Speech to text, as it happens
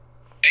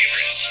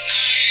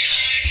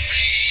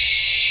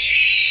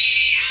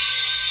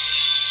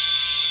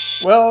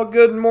Well,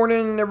 good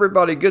morning,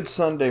 everybody. Good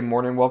Sunday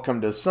morning.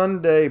 Welcome to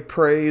Sunday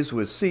Praise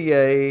with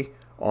CA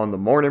on the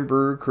Morning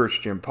Brew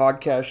Christian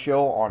Podcast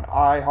Show on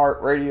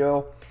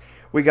iHeartRadio.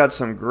 We got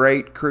some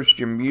great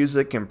Christian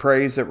music and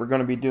praise that we're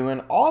going to be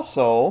doing.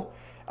 Also,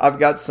 I've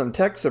got some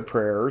texts of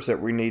prayers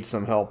that we need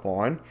some help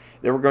on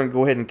that we're going to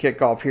go ahead and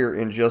kick off here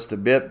in just a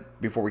bit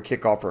before we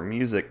kick off our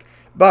music.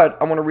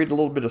 But I want to read a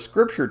little bit of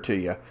scripture to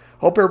you.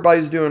 Hope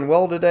everybody's doing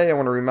well today. I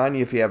want to remind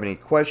you, if you have any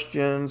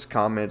questions,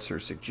 comments, or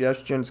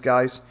suggestions,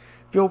 guys,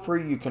 feel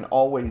free. You can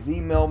always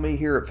email me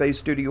here at Faith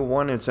Studio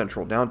One in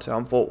Central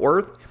Downtown Fort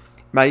Worth.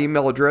 My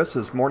email address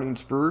is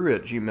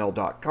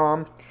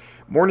morningsbrew@gmail.com.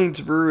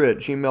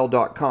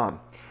 morningsbrew@gmail.com.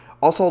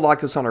 Also,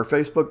 like us on our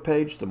Facebook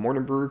page, the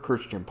Morning Brew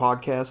Christian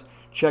Podcast.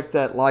 Check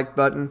that like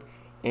button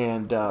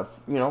and,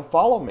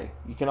 follow me.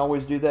 You can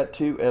always do that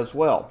too as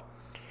well.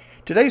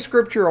 Today's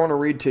scripture I want to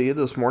read to you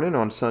this morning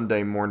on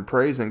Sunday Morning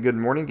Praise, and good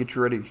morning. Get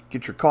you ready,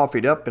 get your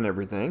coffeeed up and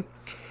everything.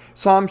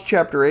 Psalms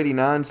chapter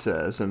 89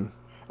 says, and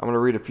I'm going to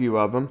read a few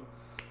of them.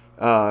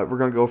 We're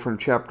going to go from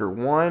chapter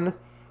 1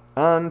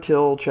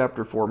 until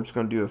chapter 4. I'm just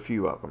going to do a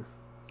few of them.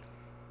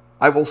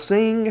 I will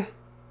sing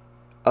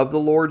of the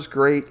Lord's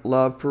great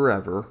love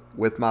forever.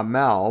 With my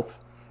mouth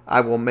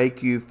I will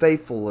make you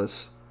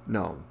faithfulness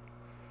known.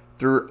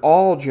 Through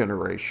all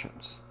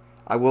generations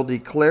I will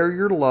declare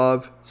your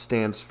love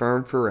stands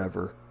firm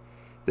forever,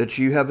 that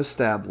you have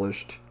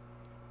established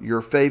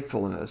your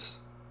faithfulness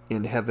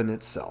in heaven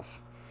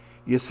itself.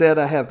 You said,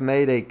 I have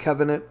made a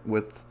covenant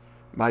with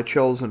my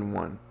chosen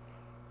one.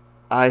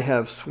 I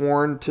have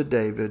sworn to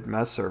David,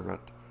 my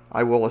servant,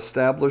 I will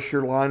establish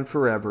your line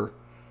forever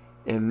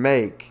and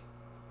make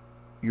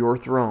your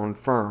throne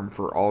firm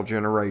for all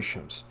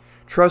generations.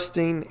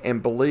 Trusting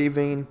and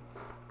believing,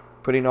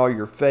 putting all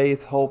your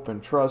faith, hope,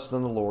 and trust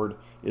in the Lord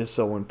is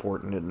so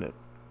important, isn't it?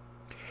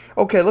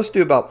 Okay, let's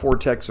do about 4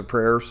 texts of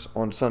prayers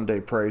on Sunday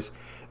Praise.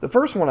 The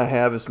first one I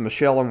have is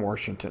Michelle in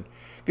Washington.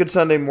 Good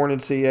Sunday morning,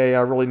 CA.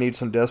 I really need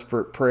some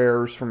desperate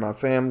prayers for my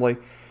family.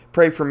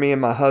 Pray for me and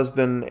my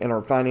husband and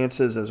our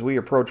finances as we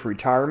approach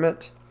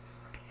retirement,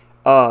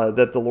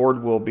 that the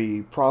Lord will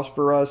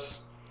prosper us,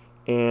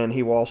 and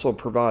He will also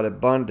provide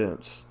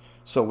abundance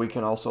so we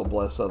can also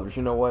bless others.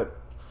 You know what?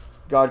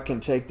 God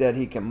can take that.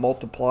 He can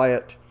multiply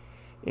it,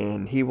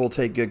 and He will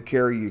take good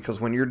care of you,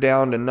 because when you're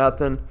down to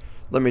nothing,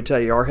 let me tell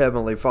you, our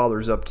Heavenly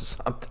Father's up to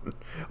something.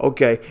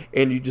 Okay,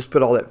 and you just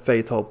put all that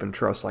faith, hope, and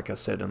trust, like I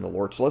said, in the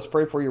Lord. So let's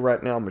pray for you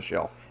right now,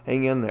 Michelle.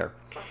 Hang in there.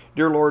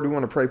 Dear Lord, we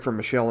want to pray for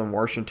Michelle in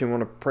Washington. We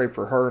want to pray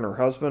for her and her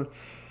husband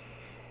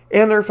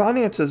and their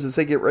finances as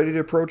they get ready to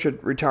approach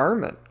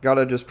retirement. God,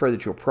 I just pray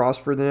that you'll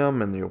prosper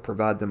them and you'll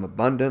provide them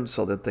abundance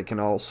so that they can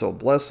also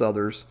bless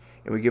others.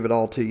 And we give it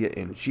all to you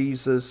in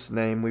Jesus'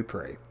 name we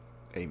pray.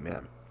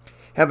 Amen.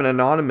 Have an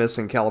anonymous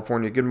in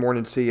California. Good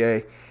morning,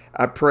 CA.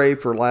 I pray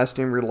for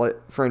lasting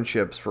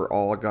friendships for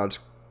all of God's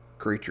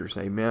creatures.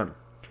 Amen.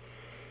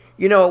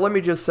 You know, let me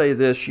just say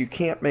this. You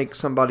can't make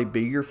somebody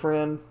be your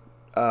friend.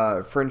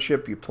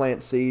 Friendship, you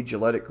plant seeds, you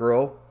let it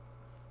grow.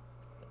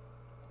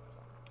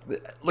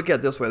 Look at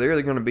it this way. They're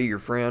either going to be your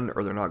friend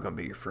or they're not going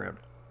to be your friend.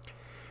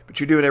 But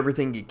you're doing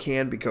everything you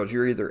can because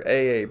you're either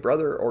a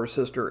brother or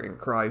sister in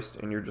Christ,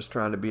 and you're just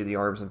trying to be the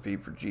arms and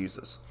feet for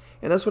Jesus.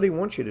 And that's what He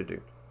wants you to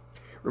do.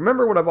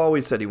 Remember what I've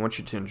always said. He wants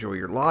you to enjoy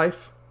your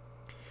life,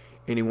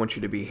 and He wants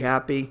you to be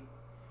happy,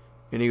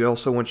 and He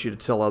also wants you to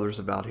tell others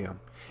about Him.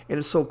 And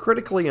it's so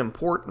critically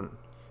important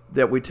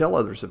that we tell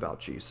others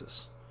about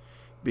Jesus,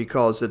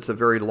 because it's a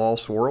very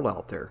lost world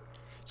out there.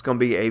 It's going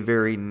to be a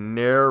very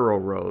narrow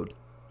road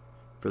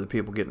for the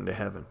people getting to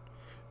heaven.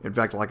 In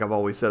fact, like I've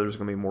always said, there's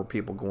going to be more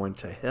people going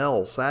to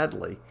hell,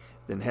 sadly,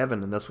 than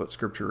heaven, and that's what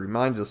Scripture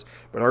reminds us.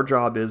 But our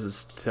job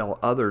is to tell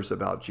others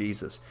about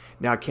Jesus.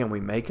 Now, can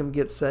we make them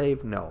get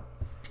saved? No.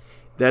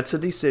 That's a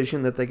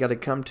decision that they got to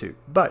come to.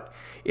 But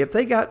if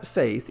they got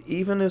faith,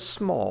 even as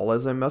small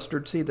as a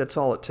mustard seed, that's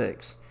all it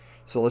takes.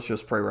 So let's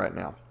just pray right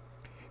now.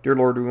 Dear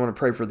Lord, we want to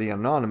pray for the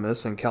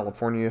anonymous in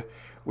California.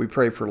 We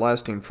pray for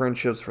lasting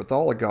friendships with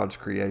all of God's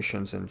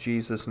creations. In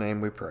Jesus' name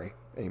we pray.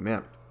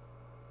 Amen.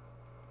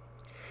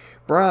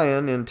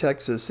 Brian in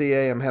Texas,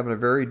 CA, I'm having a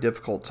very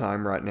difficult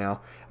time right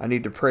now. I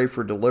need to pray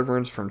for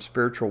deliverance from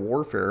spiritual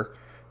warfare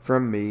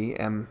from me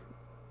and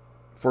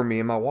for me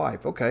and my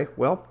wife. Okay,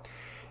 well,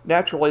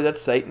 naturally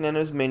that's Satan and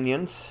his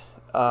minions,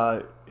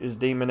 his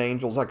demon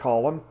angels I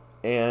call them,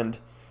 and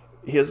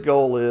his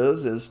goal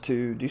is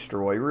to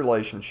destroy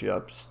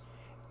relationships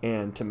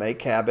and to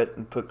make habit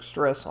and put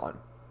stress on.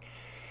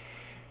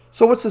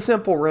 So what's the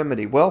simple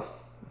remedy? Well,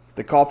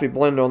 the coffee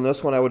blend on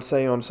this one, I would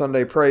say on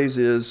Sunday Praise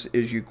is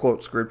you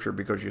quote Scripture,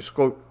 because you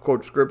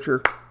quote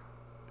Scripture,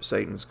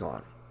 Satan's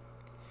gone.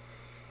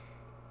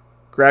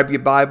 Grab your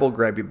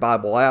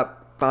Bible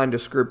app, find a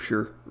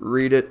Scripture,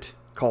 read it,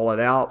 call it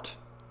out,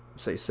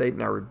 say,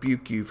 Satan, I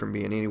rebuke you from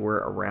being anywhere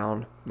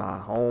around my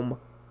home.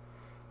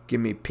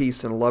 Give me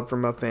peace and love for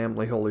my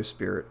family, Holy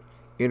Spirit.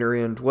 Enter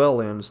in, dwell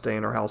in, stay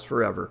in our house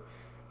forever.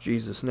 In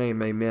Jesus'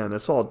 name, amen.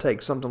 That's all it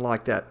takes, something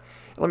like that.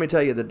 And let me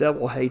tell you, the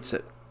devil hates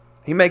it.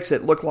 He makes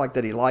it look like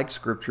that he likes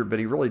Scripture, but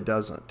he really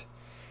doesn't.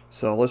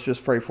 So let's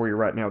just pray for you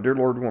right now. Dear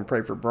Lord, we want to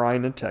pray for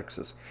Brian in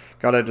Texas.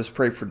 God, I just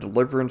pray for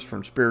deliverance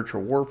from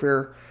spiritual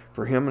warfare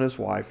for him and his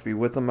wife. Be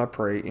with them, I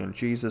pray. In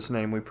Jesus'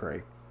 name we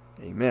pray.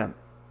 Amen.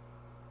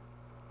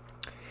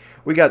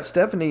 We got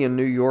Stephanie in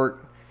New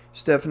York.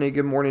 Stephanie,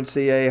 good morning,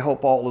 CA.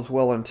 Hope all is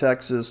well in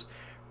Texas.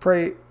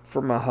 Pray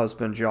for my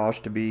husband,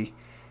 Josh, to be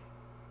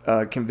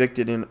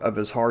convicted of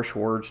his harsh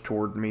words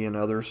toward me and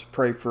others.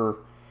 Pray for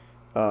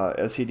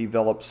as he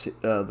develops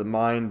the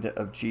mind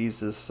of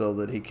Jesus so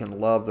that he can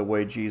love the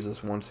way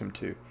Jesus wants him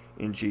to.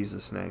 In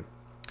Jesus' name.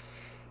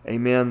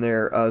 Amen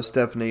there,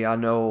 Stephanie. I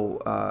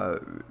know,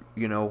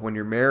 when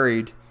you're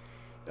married,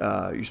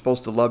 you're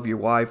supposed to love your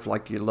wife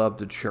like you love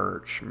the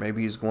church.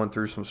 Maybe he's going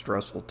through some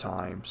stressful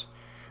times.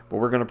 But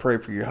we're going to pray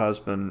for your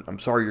husband. I'm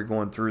sorry you're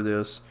going through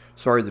this.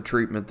 Sorry the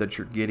treatment that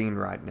you're getting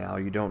right now.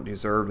 You don't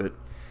deserve it.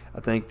 I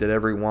think that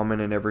every woman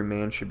and every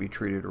man should be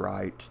treated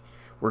right.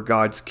 We're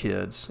God's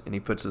kids, and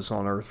he puts us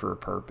on earth for a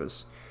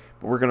purpose.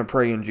 But we're going to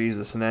pray in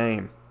Jesus'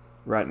 name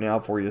right now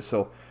for you.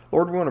 So,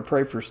 Lord, we want to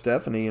pray for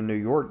Stephanie in New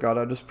York. God,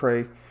 I just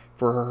pray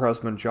for her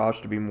husband,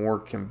 Josh, to be more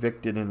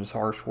convicted in his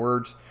harsh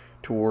words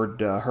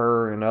toward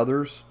her and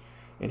others,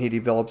 and he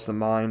develops the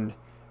mind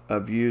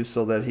of you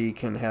so that he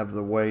can have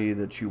the way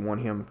that you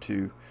want him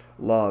to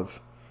love.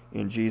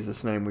 In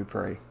Jesus' name we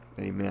pray.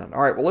 Amen.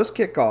 All right, well, let's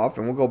kick off,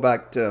 and we'll go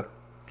back to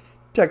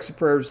text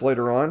prayers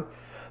later on.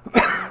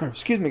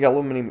 Excuse me, got a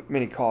little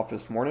mini cough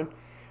this morning.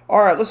 All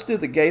right, let's do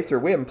the Gaither.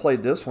 We haven't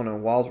played this one in a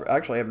while.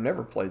 Actually, I've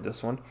never played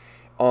this one.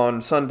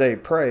 On Sunday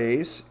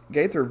Praise,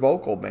 Gaither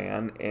Vocal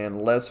Band,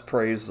 and Let's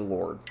Praise the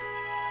Lord.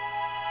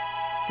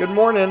 Good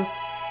morning.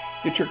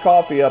 Get your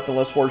coffee up and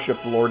let's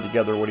worship the Lord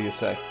together. What do you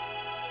say?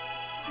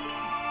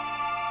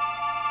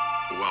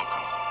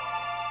 Welcome.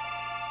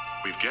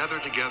 We've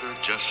gathered together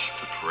just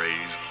to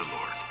praise the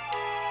Lord.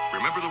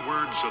 Remember the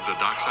words of the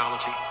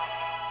doxology?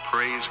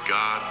 Praise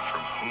God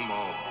from whom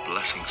all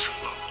blessings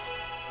flow.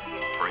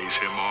 Praise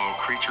him, all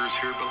creatures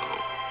here below.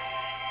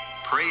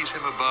 Praise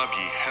him above,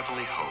 ye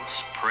heavenly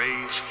hosts.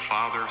 Praise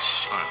Father,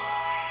 Son,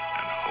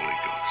 and Holy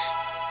Ghost.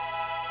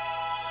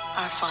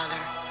 Our Father,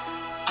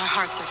 our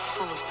hearts are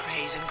full of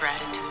praise and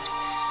gratitude,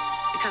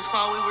 because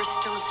while we were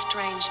still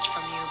estranged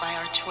from you by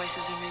our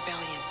choices and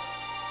rebellion,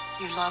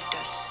 you loved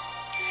us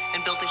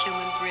and built a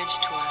human bridge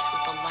to us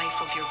with the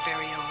life of your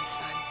very own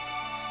Son.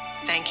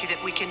 Thank you that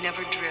we can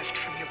never drift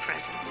from your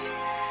presence,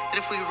 that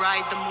if we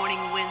ride the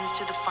morning winds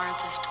to the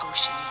farthest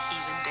oceans,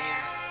 even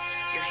there,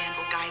 your hand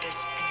will guide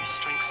us and your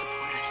strength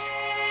support us.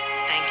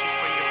 Thank you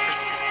for your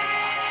persistent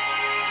love.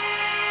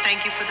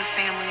 Thank you for the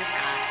family of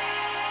God,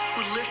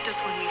 who lift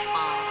us when we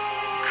fall,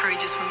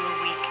 encourage us when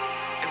we're weak,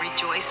 and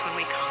rejoice when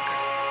we conquer.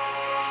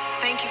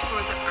 Thank you for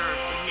the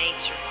earth and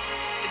nature,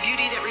 the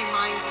beauty that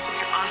reminds us of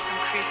your awesome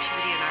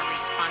creativity and our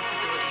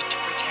responsibility to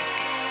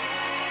protect it.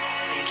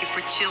 Thank you for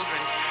children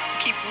who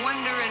keep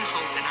wonder and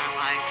hope in our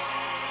lives.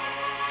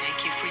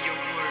 Thank you for your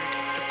word,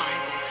 the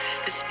Bible,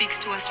 that speaks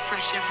to us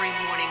fresh every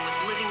morning with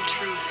living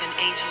truth and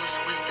ageless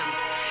wisdom.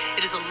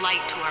 It is a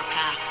light to our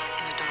path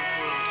in a dark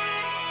world.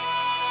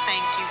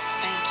 Thank you,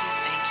 thank you,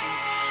 thank you.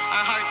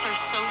 Our hearts are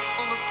so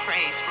full of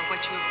praise for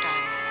what you have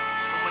done,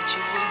 for what you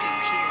will do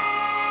here,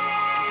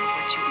 and for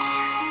what you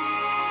are.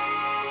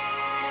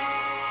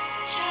 Let's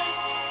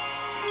just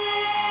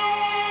praise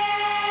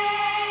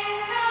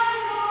the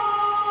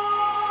Lord.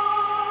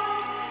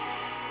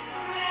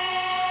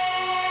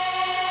 Praise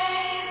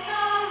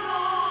the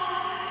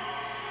Lord.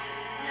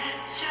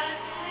 Let's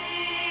just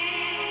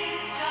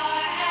lift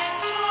our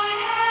hands toward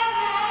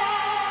heaven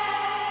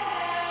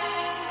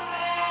and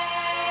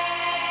praise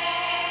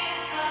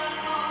the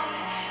Lord.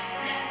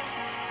 Let's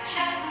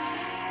just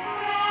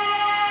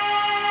praise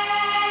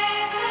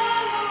the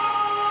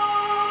Lord.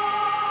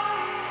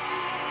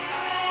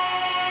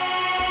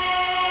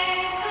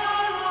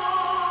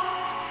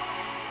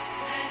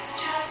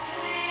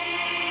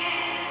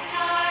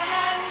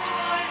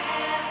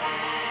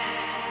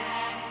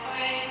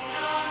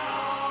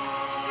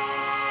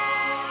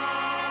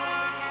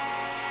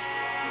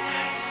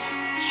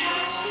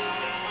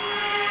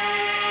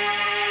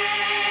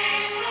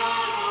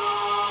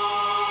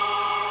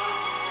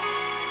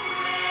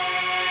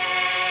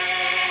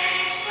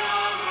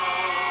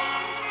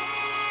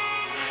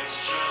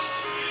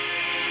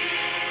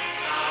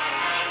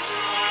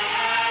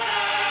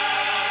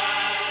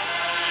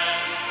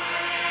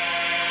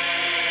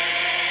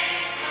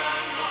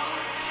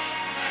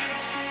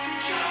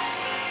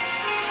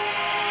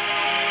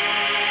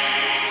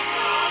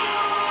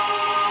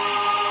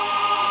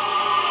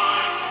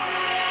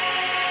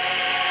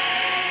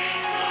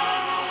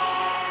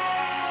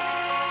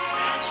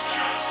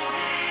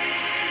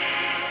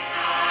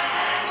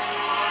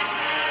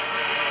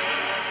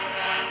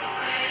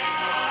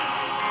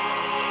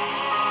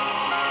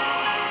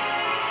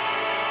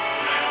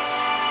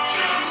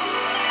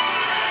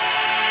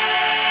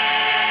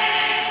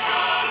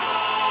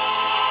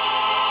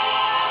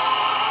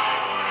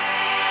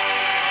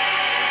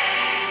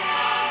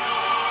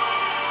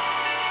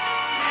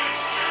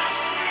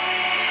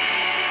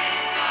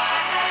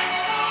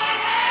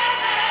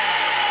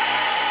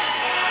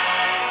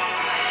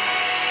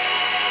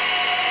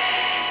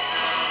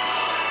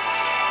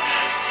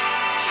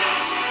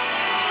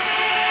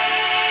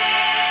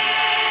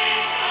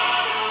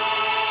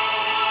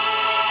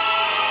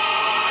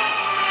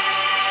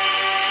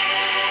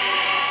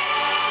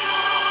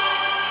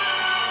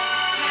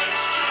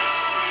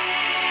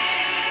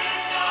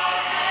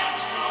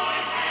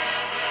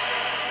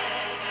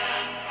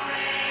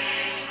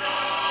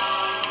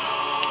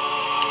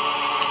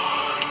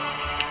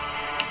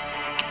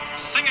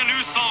 Sing a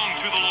new song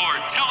to the Lord,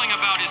 telling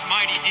about his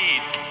mighty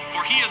deeds.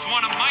 For he has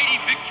won a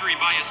mighty victory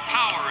by his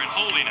power and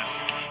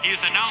holiness. He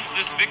has announced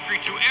this victory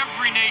to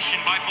every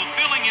nation by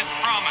fulfilling his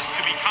promise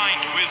to be kind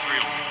to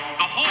Israel.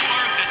 The whole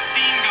earth has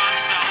seen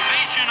God's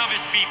salvation of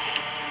his people.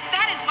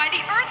 That is why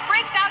the earth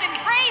breaks out in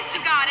praise to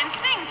God and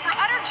sings for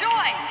utter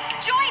joy.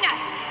 Join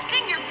us.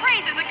 Sing your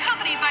praises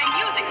accompanied by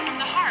music from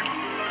the harp.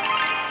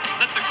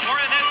 Let the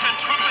cornets and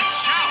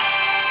trumpets shout.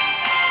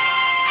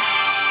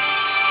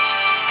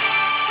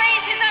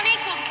 Praise his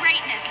unequaled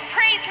greatness.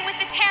 Praise him with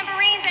the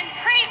tambourines and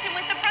praise him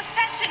with the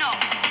processional.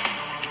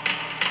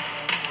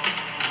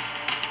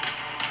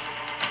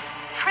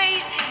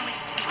 Praise him with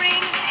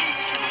stringed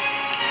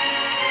instruments.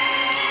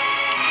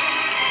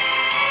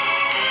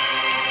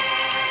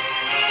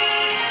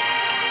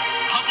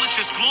 Publish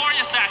his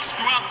glorious acts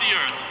throughout the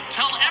earth.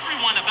 Tell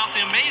everyone about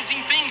the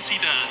amazing things he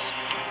does.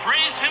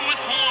 Praise him with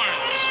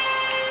horns.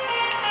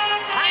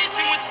 Praise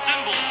him with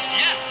cymbals.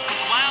 Yes,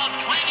 with loud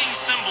clanging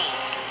cymbals.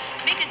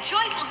 Make a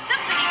joyful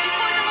symphony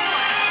before the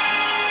Lord.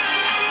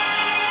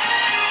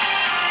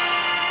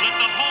 Let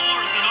the whole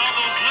earth and all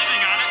those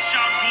living on it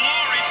shout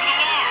glory to the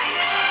Lord.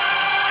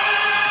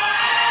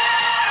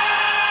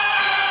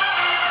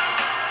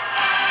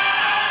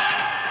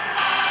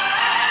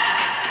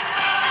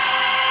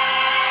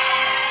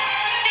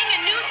 Sing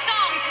a new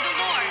song to the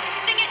Lord.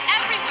 Sing it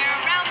everywhere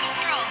around the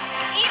world.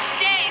 Each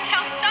day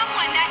tell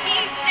someone that he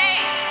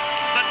saves.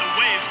 Let the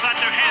waves clap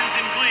their hands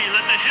in glee.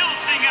 Let the hills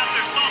sing out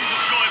their songs of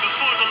joy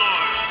before the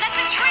Lord. Let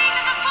the trees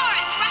of the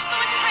forest rustle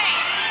with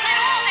praise. Let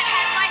all that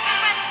has life and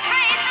breath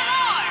praise the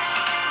Lord.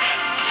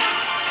 Let's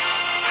just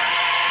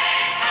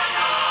praise the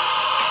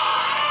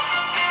Lord.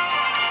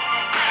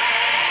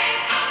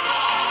 Praise the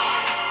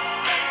Lord.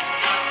 Let's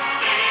just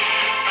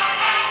lift our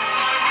hands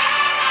for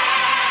heaven.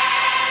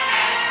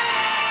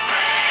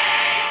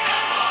 Praise the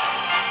Lord.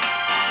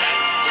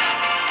 Let's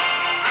just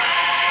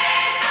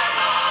praise the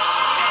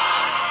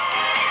Lord.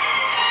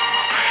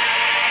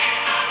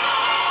 Praise the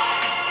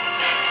Lord.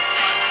 Let's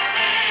just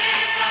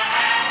lift our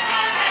hands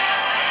to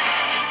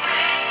heaven and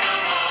praise the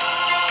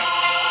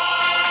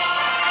Lord.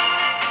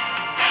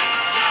 Let's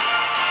just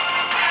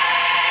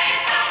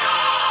praise the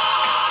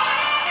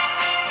Lord.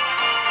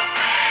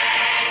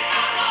 Praise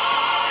the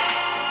Lord.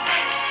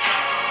 Let's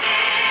just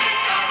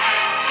lift our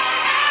hands to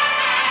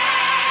heaven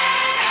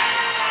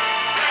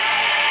and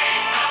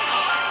praise the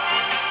Lord.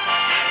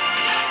 Let's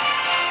just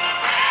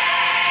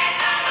praise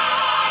the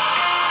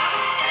Lord.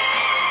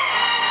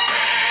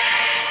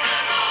 Praise the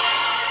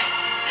Lord.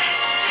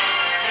 Let's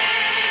just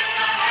lift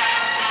our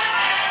hands to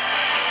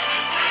heaven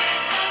and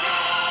praise the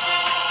Lord.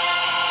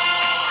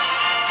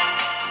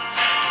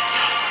 Let's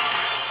just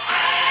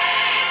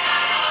praise the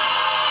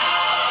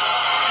Lord.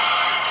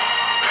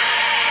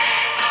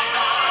 Praise the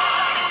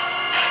Lord.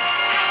 Let's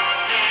just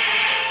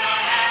lift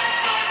our hands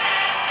to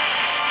heaven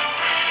and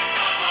praise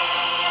the Lord.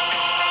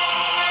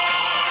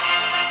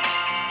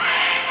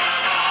 Praise the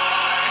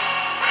Lord.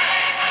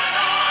 Praise the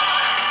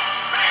Lord.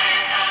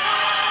 Praise the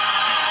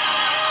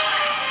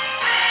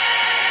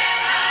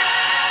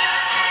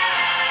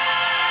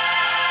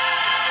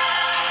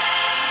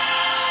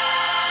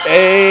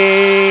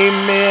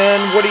Amen.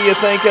 What do you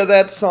think of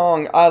that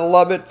song? I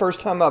love it. First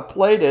time I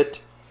played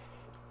it.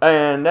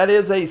 And that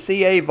is a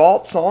CA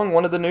Vault song,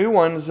 one of the new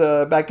ones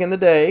back in the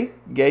day.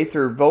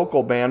 Gaither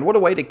Vocal Band. What a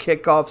way to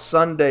kick off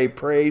Sunday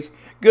praise.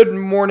 Good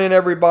morning,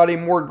 everybody.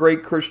 More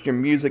great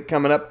Christian music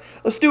coming up.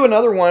 Let's do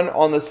another one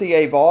on the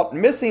CA Vault.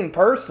 Missing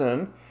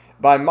Person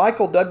by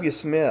Michael W.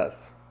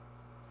 Smith.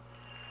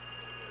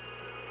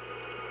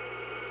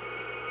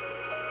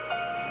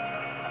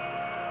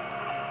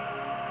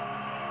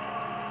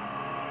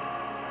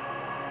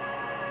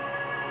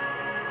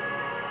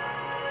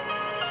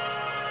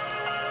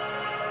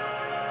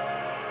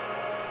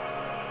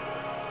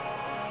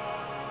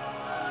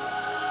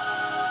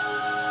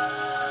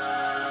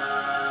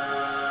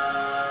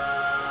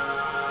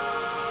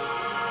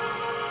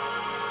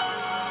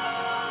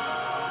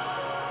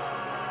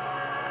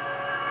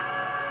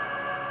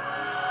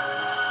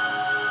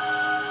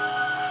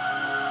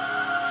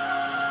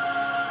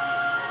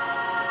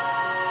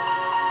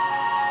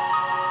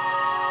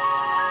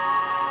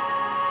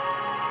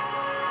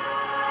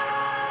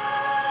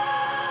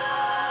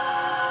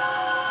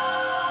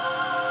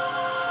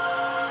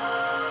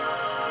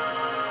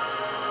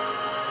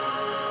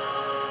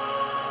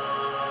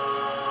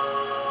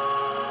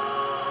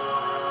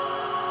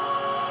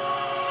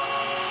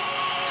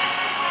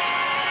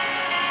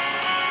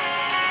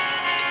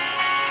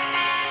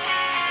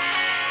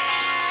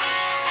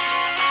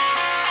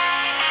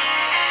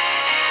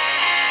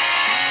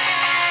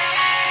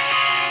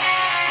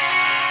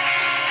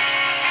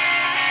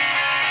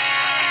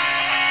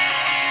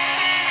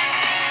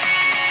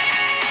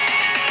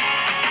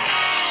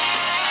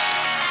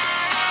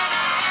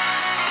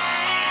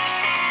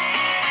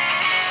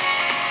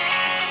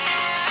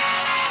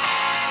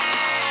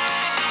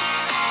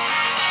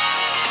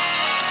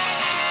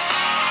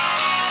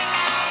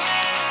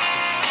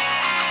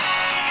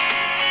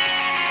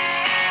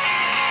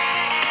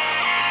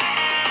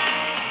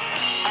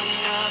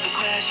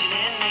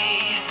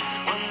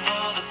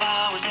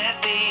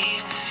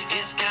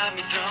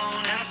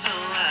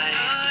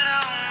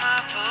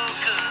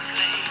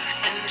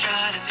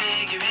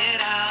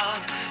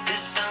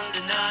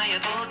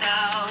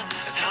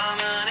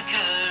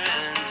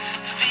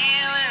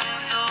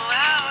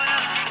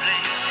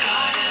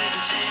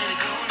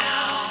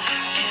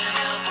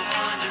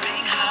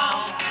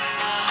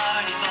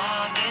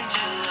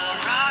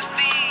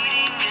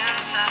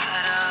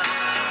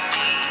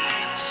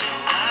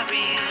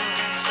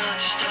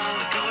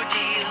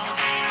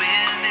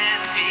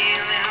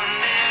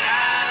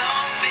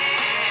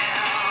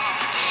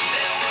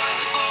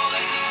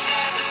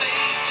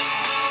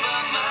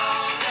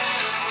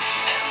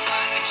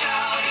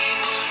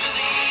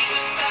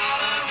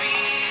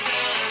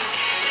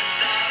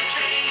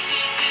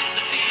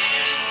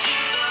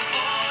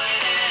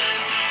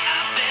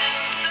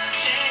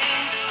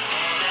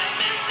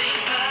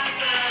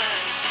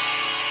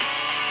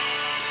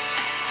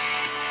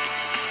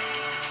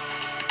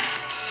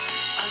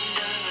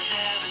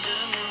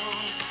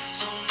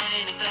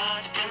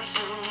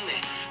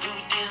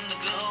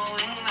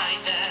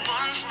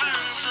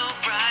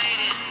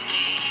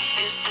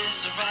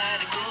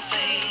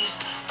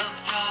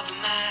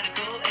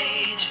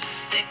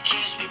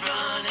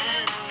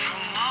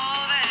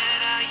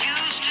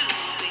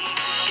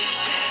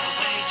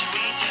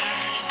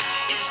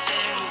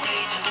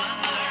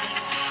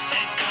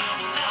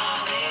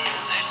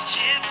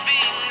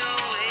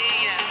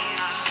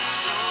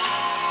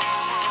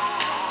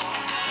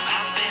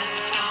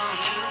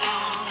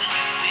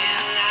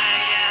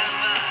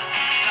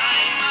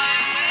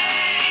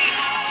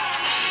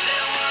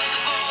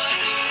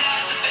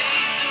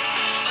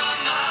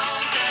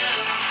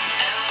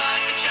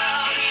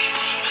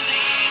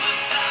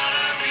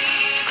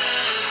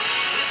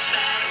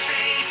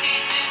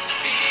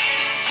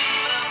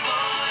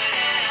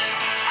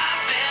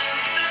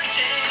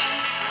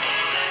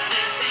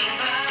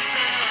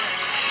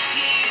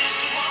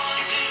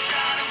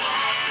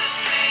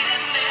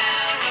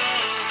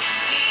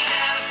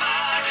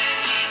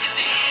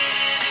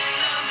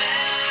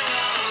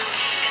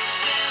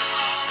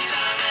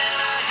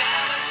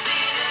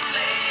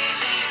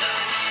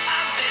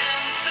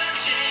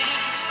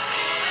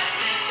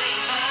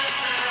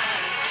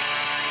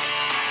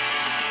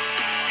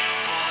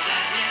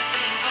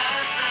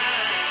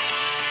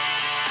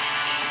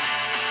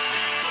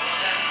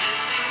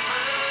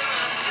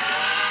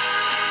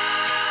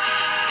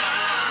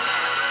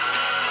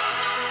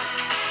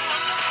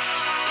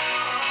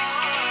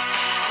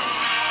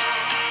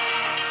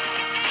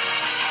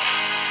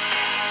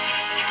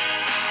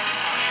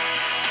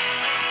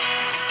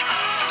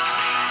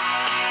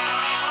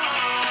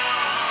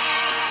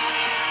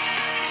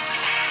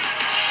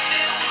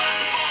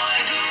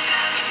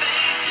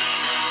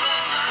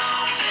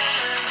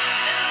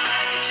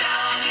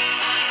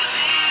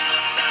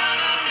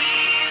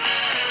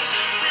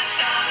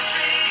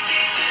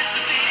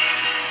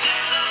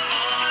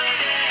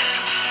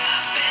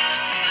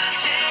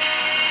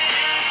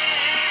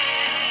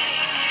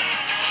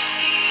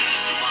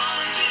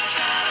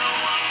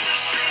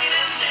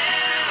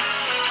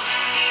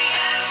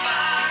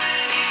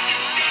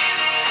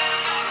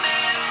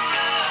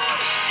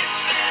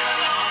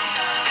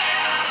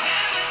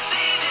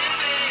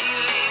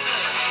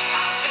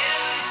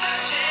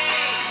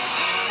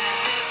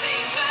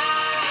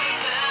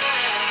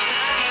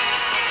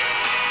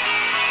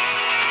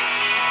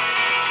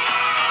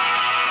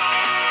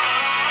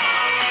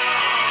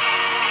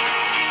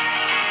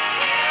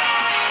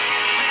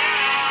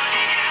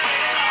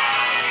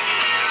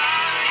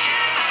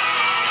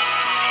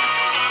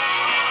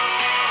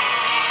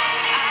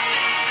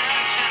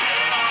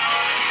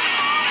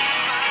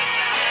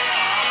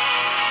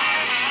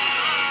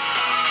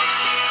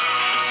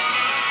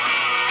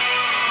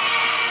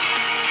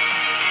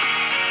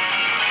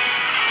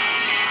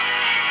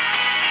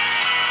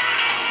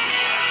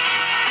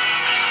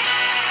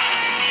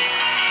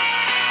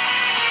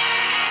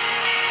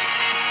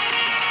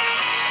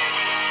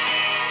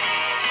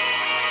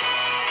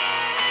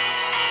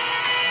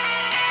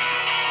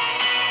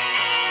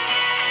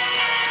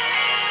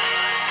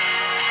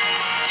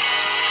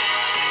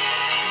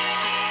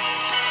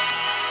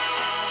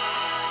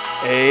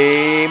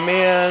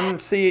 Amen.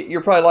 See,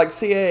 you're probably like,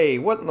 CA,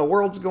 what in the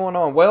world's going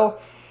on?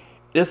 Well,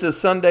 this is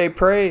Sunday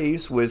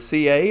Praise with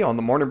CA on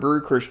the Morning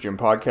Brew Christian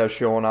podcast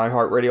show on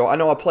iHeartRadio. I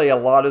know I play a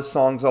lot of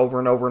songs over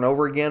and over and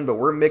over again, but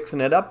we're mixing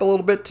it up a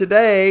little bit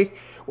today.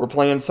 We're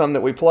playing some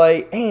that we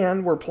play,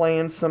 and we're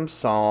playing some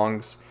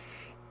songs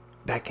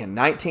back in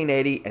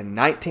 1980 and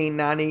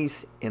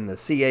 1990s in the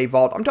CA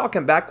vault. I'm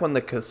talking back when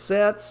the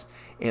cassettes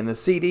and the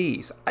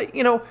CDs.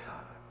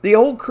 The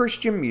old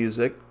Christian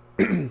music,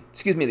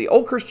 the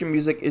old Christian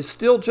music is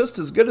still just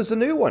as good as the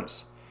new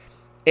ones.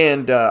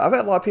 And I've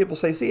had a lot of people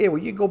say, "Hey,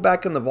 well, you go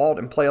back in the vault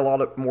and play a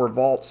lot of more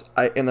vaults,"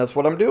 and that's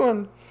what I'm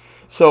doing.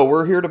 So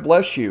we're here to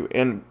bless you.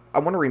 And I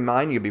want to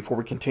remind you before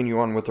we continue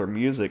on with our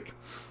music,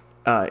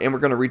 and we're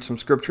going to read some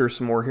scripture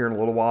some more here in a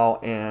little while,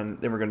 and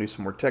then we're going to do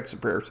some more text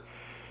and prayers.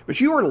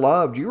 But you are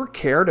loved. You are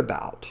cared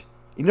about.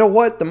 You know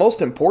what? The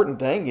most important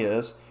thing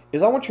is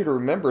I want you to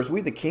remember, as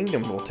we the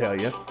kingdom will tell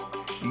you,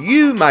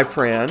 you, my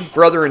friend,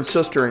 brother and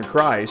sister in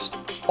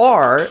Christ,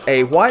 are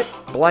a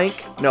what? Blank?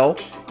 No,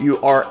 you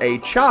are a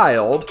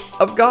child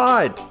of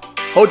God.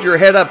 Hold your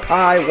head up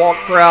high, walk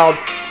proud,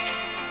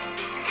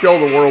 show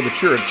the world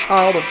that you're a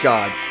child of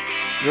God.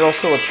 You're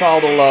also a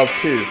child of love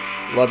too,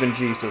 loving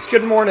Jesus.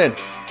 Good morning.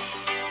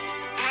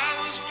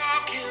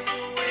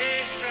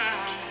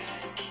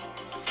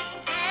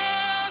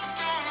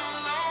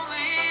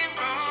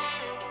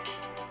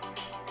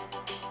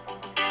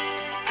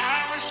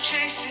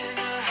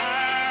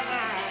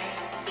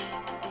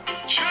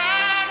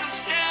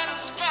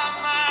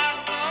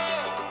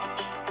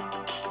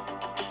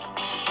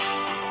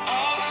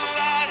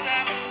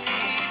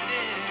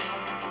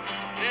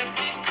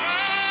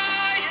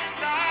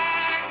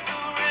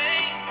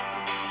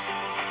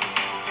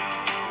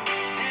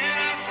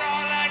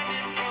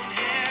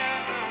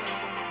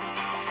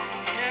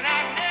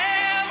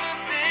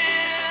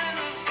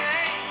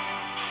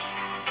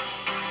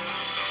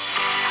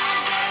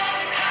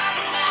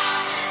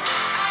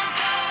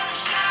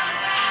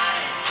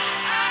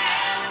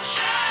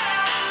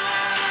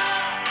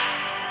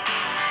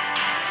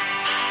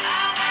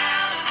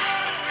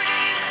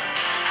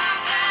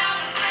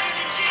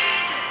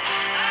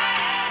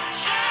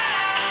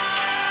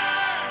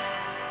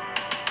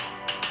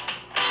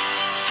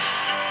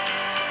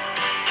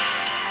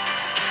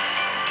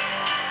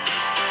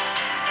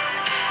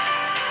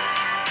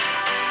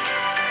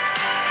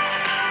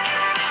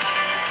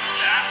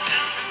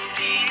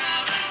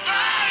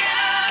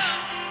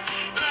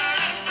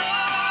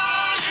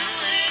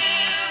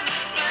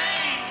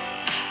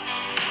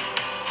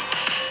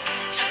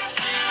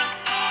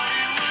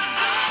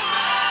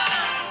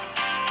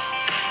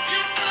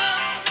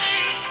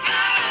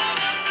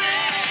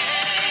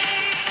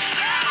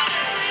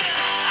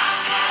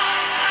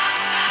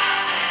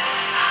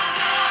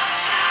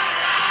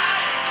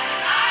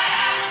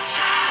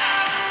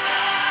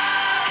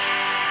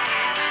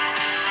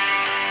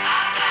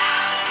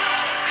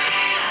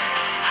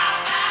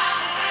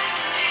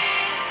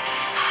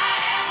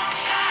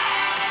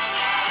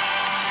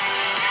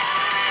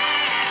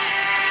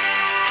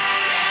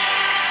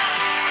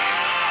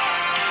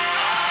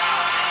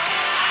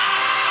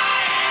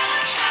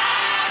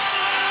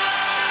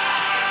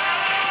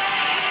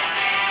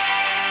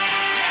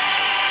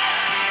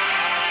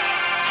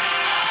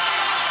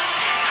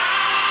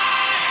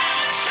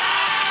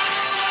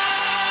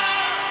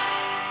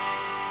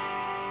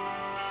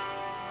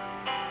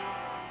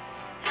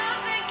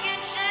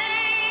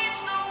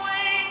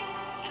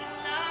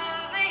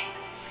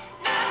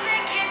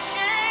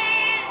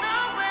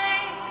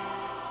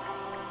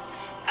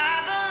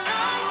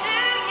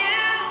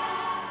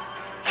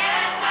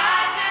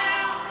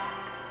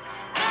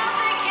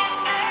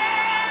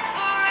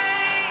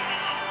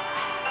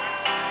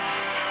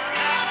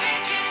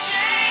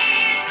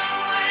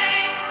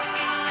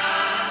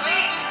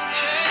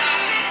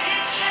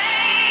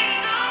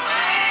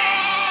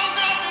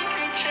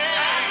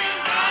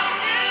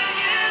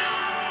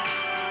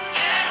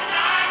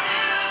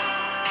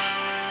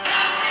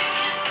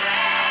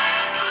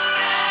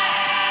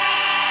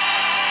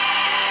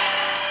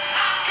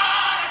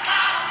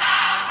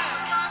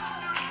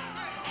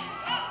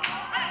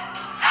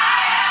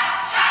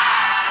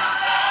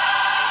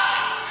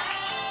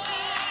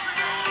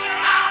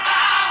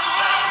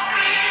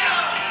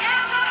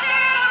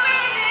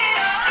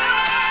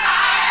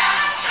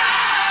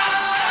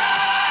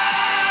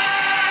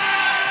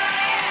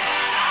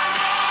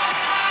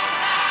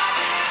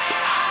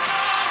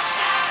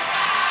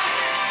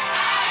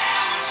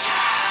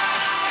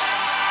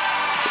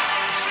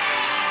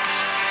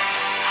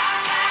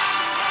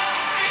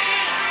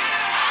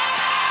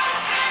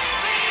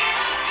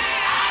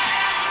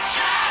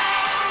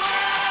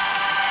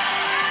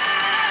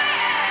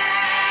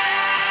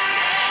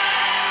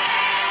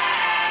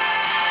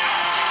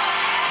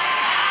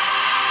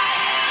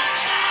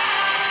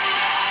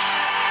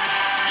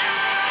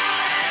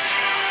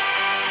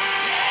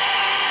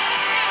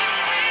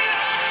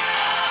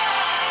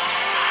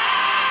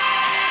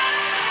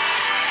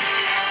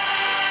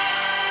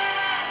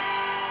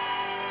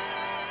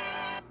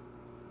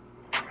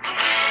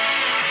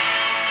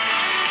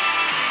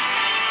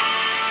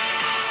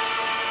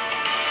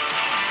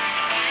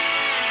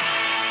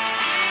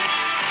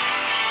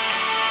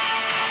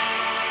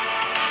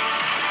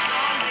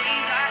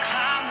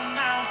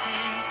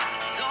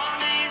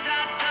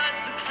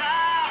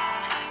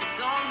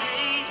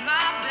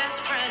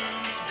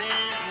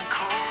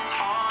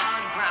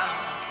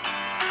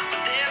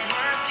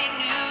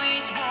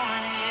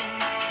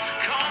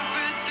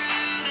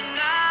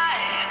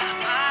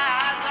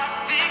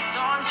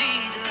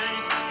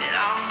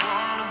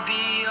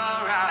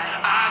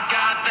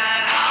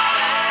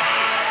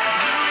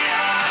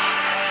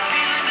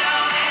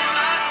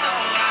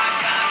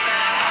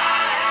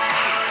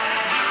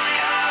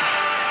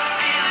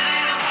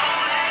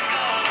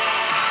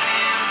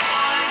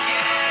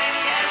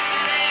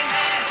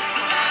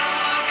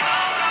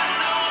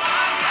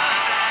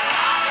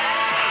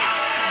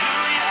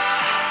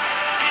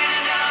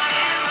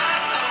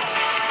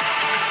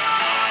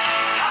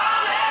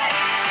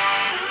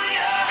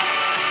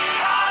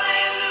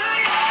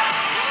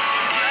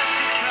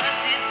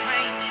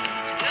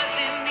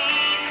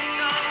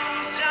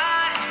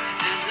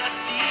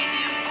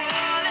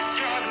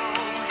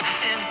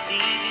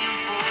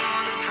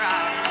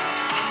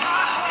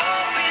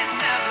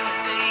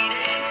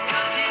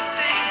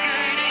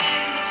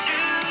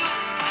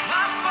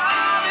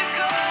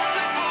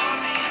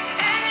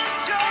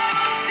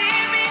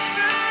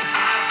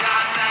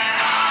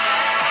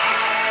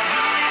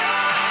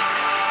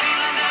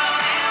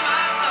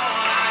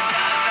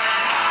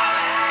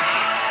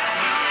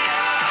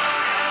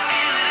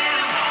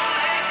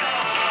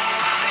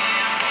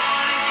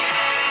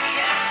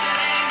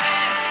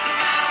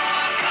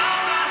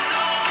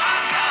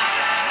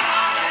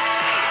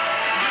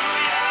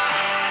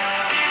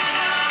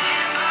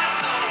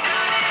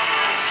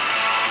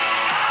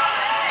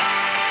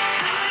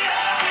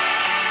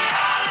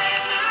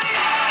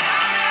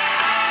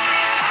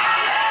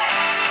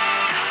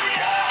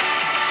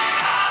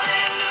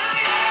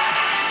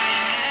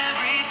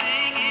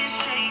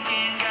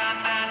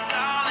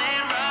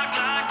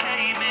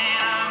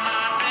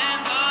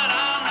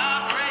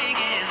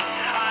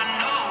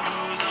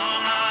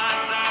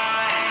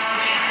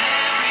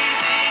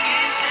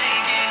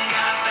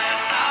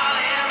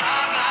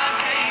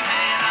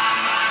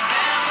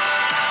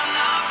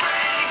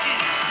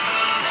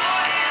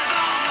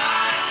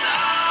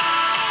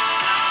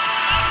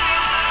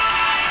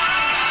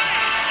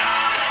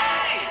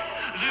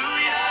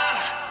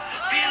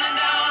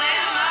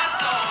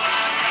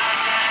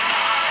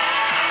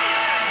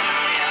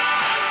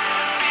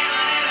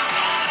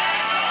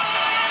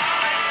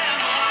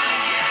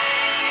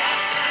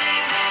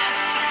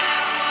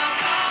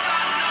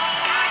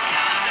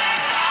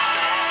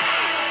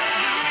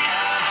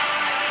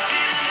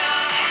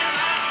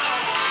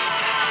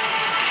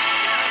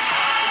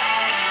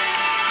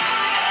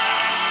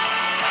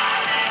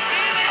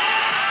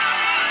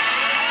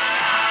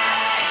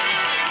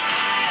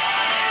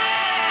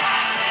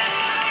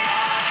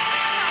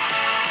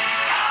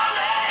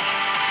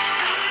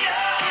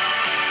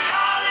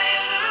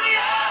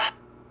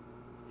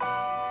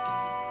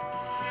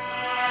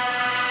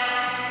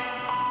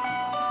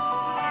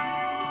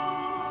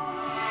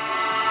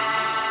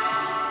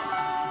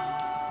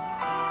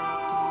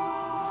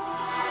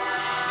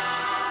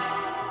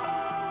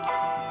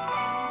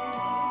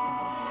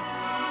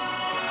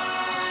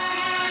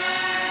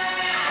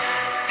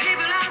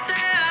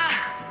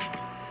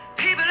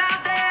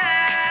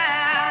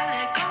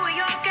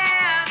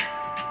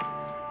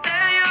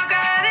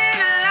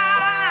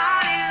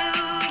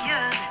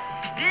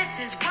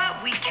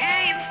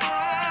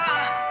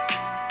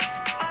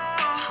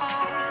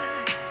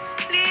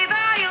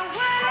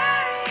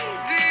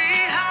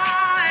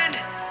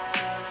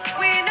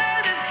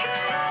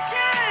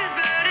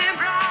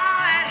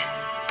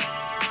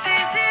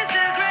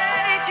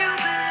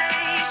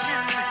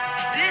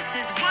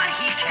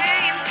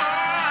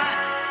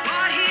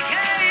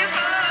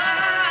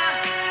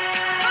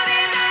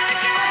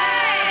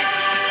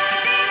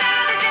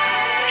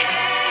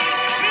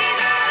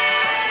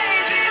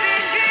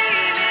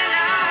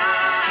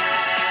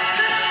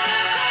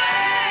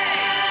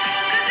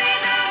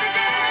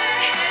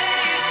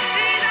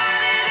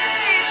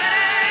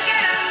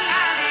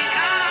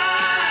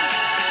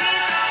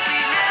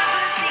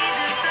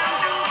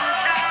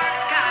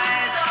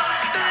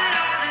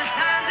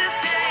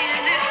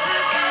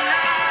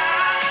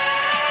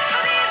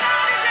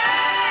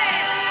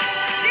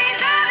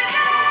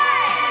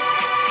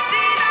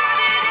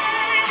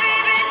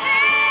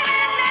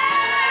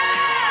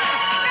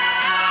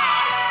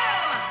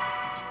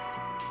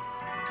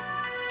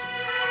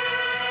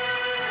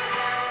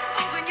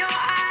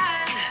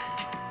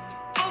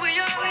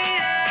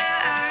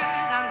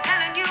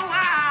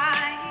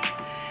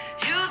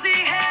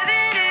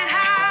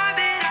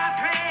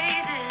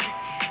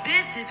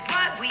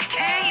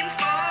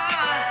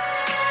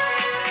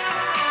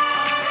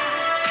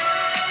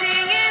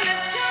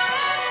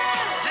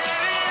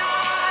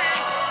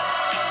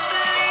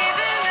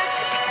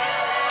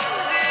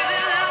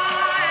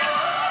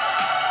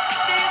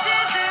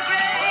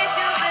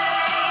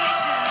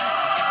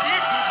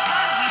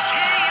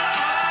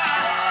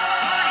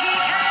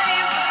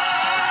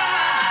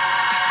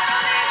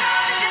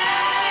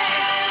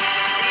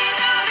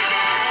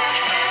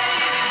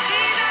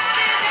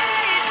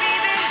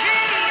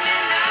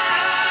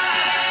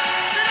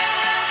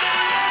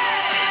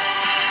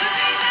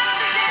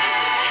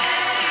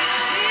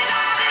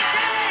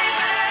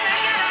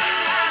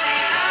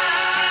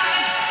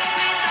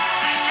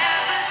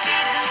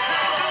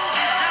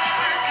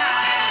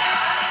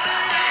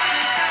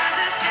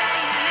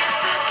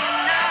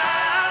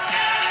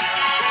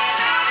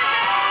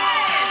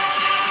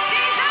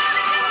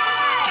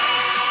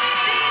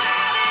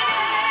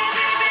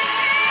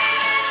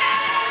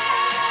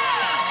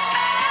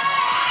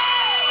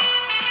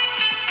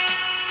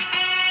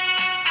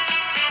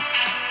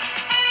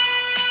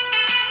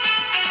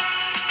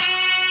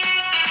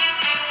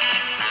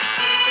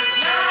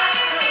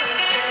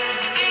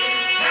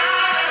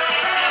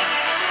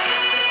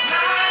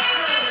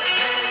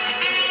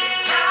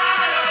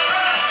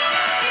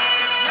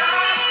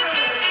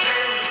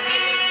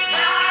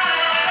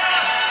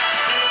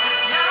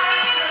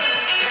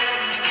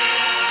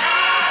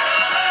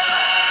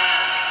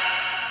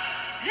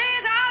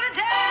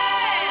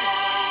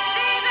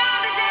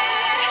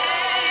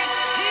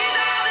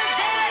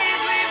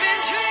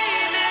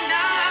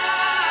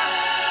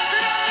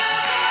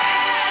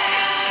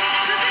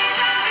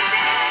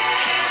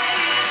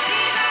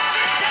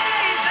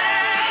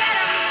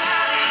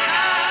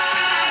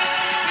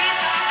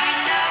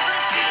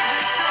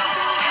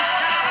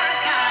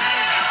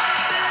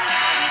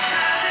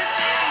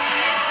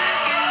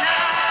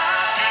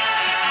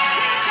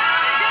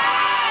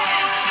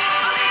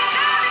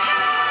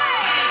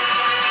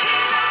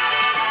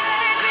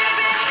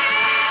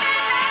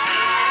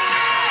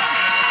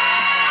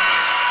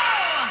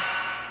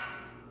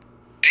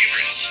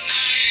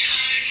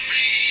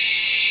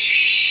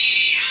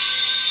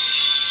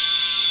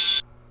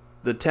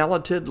 the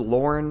talented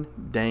Lauren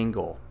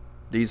Dangle.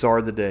 These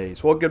are the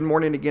days. Well, good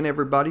morning again,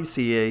 everybody.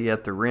 CA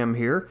at the Rim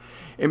here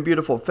in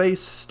beautiful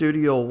Face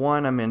Studio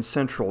 1. I'm in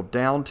central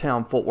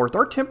downtown Fort Worth.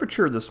 Our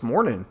temperature this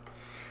morning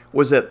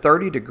was at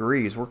 30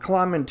 degrees. We're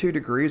climbing 2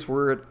 degrees.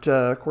 We're at,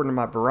 according to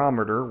my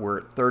barometer, we're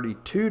at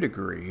 32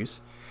 degrees.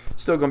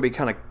 Still going to be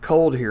kind of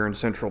cold here in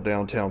central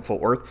downtown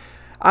Fort Worth.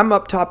 I'm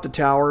up top the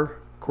tower.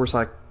 Of course,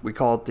 we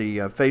call it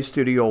the Face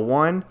Studio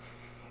 1.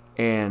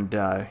 And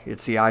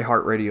it's the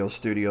iHeartRadio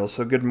studio.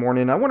 So good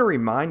morning. I want to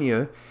remind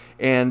you,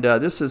 and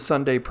this is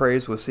Sunday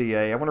Praise with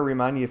CA. I want to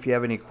remind you, if you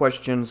have any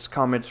questions,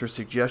 comments, or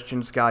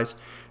suggestions, guys,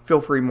 feel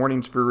free,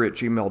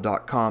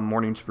 morningsbrew@gmail.com,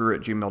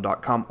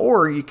 morningsbrew@gmail.com,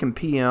 or you can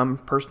PM,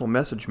 personal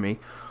message me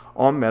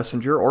on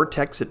Messenger, or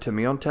text it to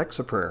me on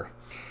Text-a-Prayer.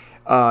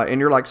 And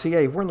you're like,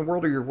 CA, where in the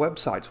world are your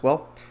websites?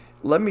 Well,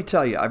 let me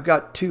tell you, I've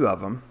got 2 of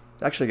them.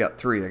 Actually, I got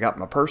 3. I got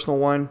my personal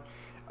one.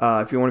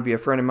 If you want to be a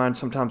friend of mine,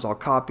 sometimes I'll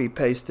copy,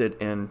 paste it,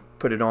 and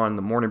put it on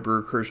the Morning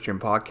Brew Christian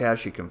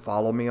podcast. You can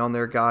follow me on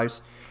there,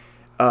 guys.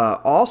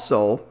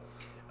 Also,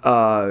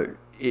 I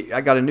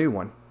got a new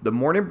one. The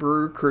Morning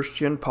Brew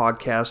Christian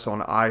podcast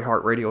on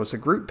iHeartRadio is a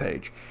group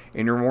page,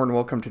 and you're more than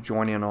welcome to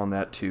join in on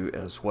that too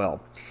as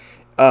well.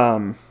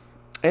 And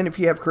if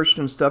you have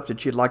Christian stuff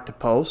that you'd like to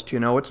post,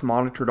 it's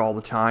monitored all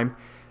the time.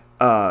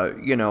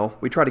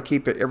 We try to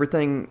keep it,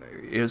 everything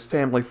is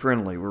family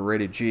friendly. We're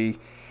rated G.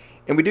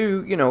 And we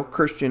do,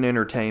 Christian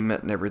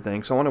entertainment and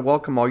everything. So I want to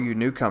welcome all you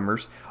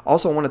newcomers.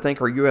 Also, I want to thank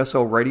our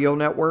USO radio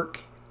network.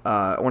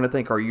 I want to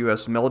thank our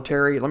U.S.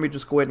 military. Let me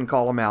just go ahead and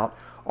call them out.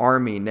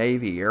 Army,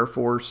 Navy, Air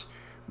Force,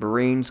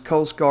 Marines,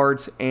 Coast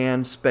Guards,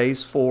 and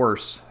Space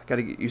Force. I got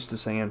to get used to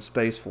saying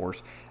Space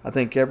Force. I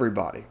thank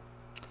everybody.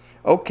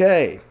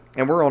 Okay.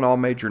 And we're on all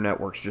major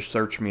networks. Just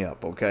search me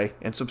up, okay?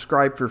 And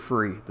subscribe for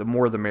free. The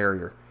more the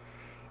merrier.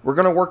 We're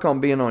going to work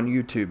on being on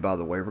YouTube, by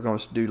the way. We're going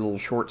to do little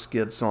short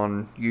skits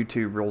on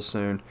YouTube real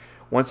soon.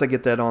 Once I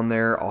get that on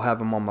there, I'll have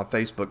them on my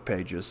Facebook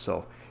pages,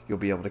 so you'll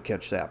be able to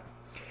catch that.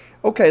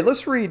 Okay,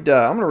 let's read.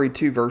 I'm going to read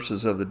 2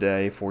 verses of the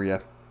day for you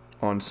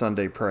on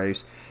Sunday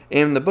Praise.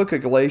 In the book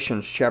of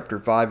Galatians, chapter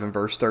 5 and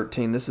verse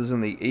 13, this is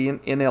in the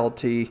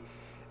NLT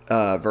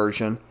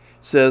version,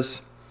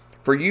 says,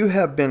 "For you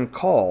have been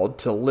called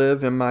to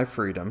live in my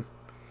freedom,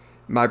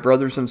 my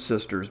brothers and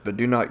sisters, but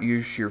do not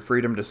use your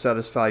freedom to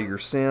satisfy your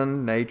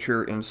sin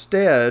nature.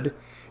 Instead,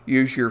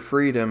 use your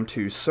freedom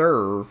to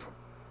serve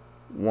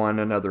one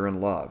another in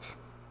love."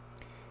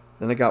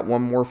 Then I got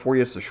one more for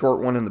you. It's a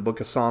short one in the book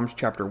of Psalms,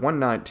 chapter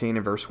 119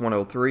 and verse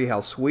 103. "How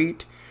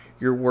sweet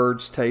your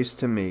words taste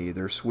to me.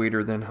 They're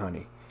sweeter than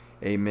honey."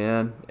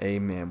 Amen.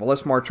 Amen. Well,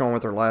 let's march on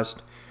with our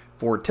last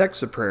 4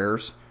 texts of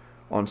prayers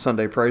on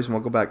Sunday Praise, and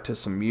we'll go back to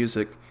some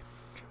music.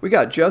 We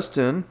got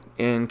Justin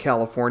in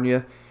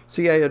California.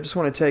 CA, I just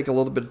want to take a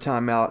little bit of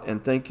time out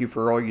and thank you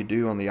for all you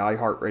do on the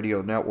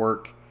iHeartRadio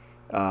network.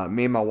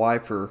 Me and my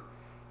wife are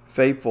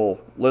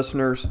faithful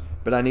listeners,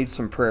 but I need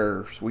some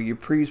prayers. Will you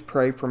please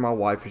pray for my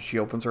wife as she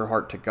opens her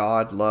heart to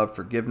God, love,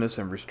 forgiveness,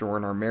 and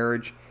restoring our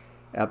marriage?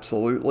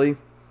 Absolutely.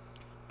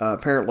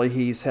 Apparently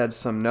he's had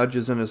some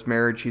nudges in his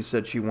marriage. He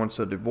said she wants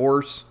a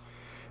divorce,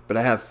 but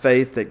I have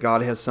faith that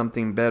God has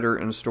something better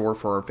in store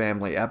for our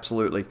family.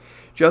 Absolutely.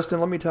 Justin,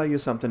 let me tell you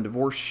something.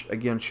 Divorce,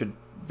 again, should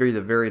be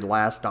the very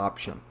last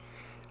option.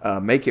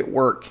 Make it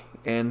work.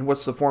 And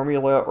what's the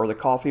formula, or the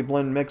coffee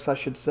blend mix, I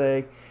should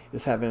say,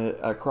 is having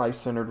a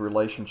Christ-centered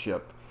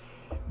relationship.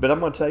 But I'm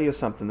going to tell you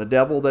something. The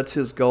devil, that's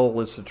his goal,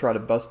 is to try to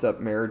bust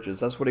up marriages.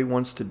 That's what he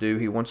wants to do.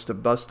 He wants to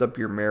bust up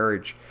your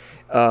marriage.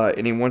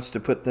 And he wants to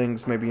put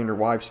things maybe in your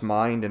wife's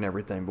mind and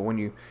everything. But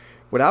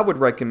what I would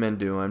recommend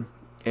doing,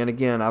 and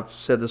again, I've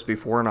said this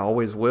before and I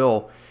always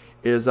will,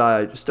 is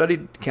I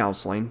studied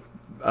counseling,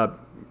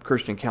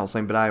 Christian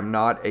counseling, but I am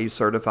not a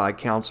certified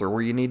counselor.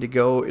 Where you need to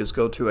go is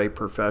go to a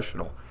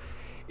professional.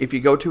 If you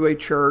go to a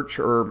church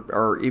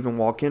or even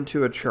walk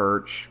into a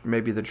church,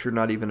 maybe that you're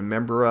not even a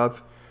member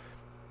of,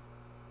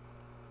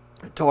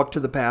 talk to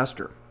the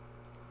pastor.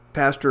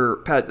 They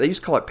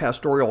used to call it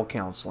pastoral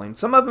counseling.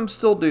 Some of them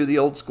still do, the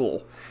old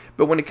school.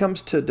 But when it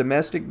comes to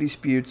domestic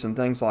disputes and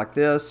things like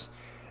this,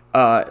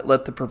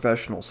 let the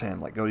professionals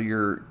handle it. Go to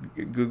your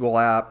Google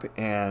app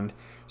and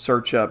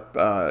search up,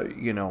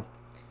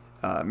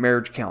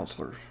 marriage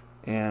counselors.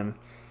 And,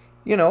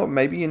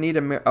 maybe you need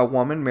a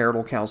woman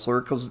marital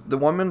counselor, because the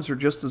women's are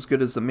just as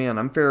good as the men.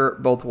 I'm fair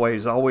both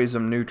ways. I always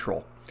am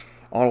neutral.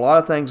 On a lot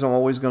of things, I'm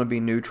always going to be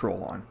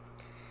neutral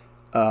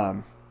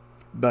on.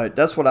 But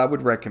that's what I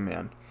would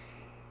recommend.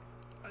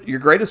 Your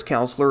greatest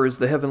counselor is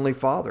the Heavenly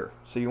Father.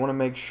 So you want to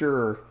make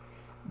sure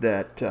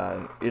that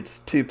it's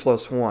 2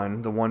 plus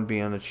 1, the one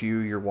being it's you,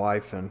 your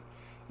wife, and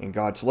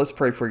God. So let's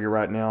pray for you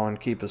right now and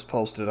keep us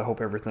posted. I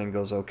hope everything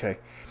goes okay.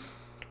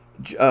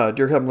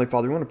 Dear Heavenly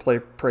Father, we want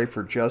to pray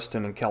for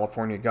Justin in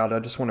California. God, I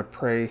just want to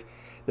pray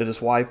that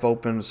his wife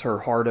opens her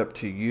heart up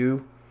to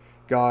you,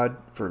 God,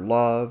 for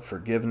love,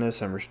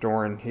 forgiveness, and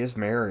restoring his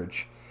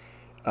marriage.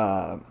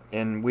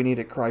 And we need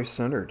it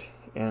Christ-centered.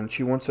 And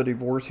she wants a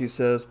divorce, he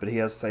says, but he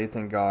has faith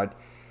in God,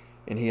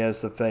 and he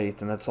has the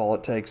faith, and that's all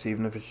it takes,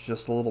 even if it's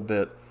just a little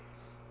bit,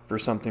 for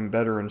something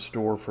better in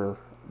store for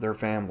their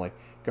family.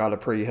 God, I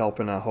pray you help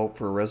and I hope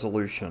for a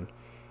resolution.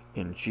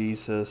 In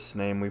Jesus'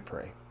 name we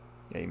pray.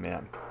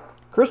 Amen.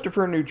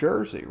 Christopher in New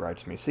Jersey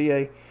writes me,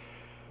 CA,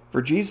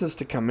 for Jesus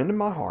to come into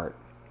my heart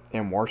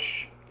and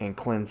wash and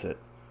cleanse it,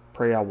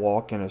 pray I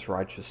walk in his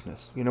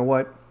righteousness. You know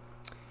what?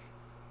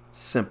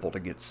 Simple to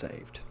get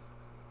saved.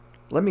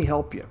 Let me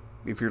help you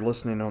if you're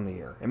listening on the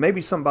air. And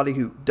maybe somebody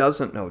who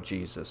doesn't know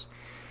Jesus.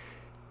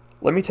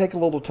 Let me take a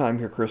little time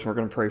here, Chris, and we're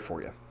going to pray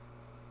for you.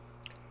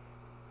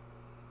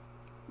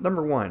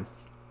 Number one,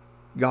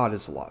 God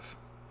is love.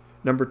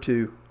 Number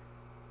two,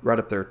 right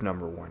up there at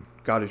number one,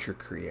 God is your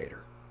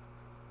creator.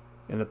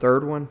 And the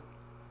third one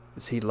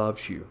is he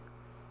loves you.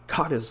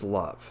 God is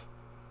love.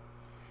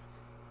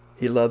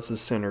 He loves the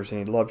sinners, and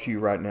he loves you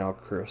right now,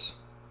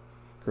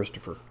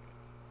 Christopher.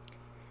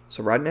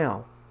 So right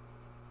now,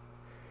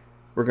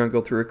 we're going to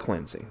go through a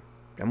cleansing.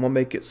 I'm going to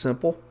make it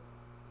simple.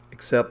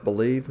 Accept,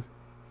 believe,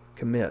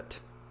 commit.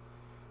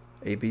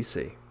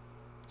 ABC.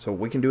 So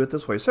we can do it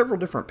this way. Several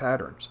different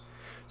patterns.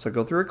 So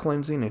go through a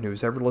cleansing, and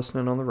who's ever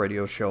listening on the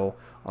radio show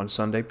on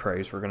Sunday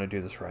Praise, we're going to do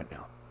this right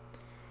now.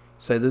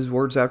 Say these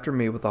words after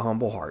me with a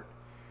humble heart.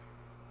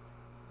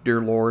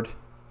 Dear Lord,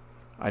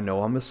 I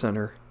know I'm a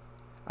sinner.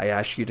 I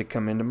ask you to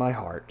come into my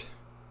heart.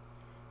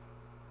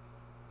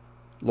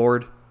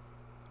 Lord,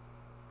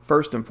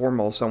 first and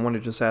foremost, I want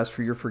to just ask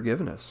for your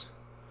forgiveness.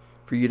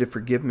 For you to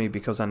forgive me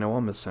because I know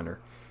I'm a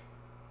sinner.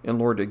 And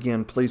Lord,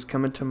 again, please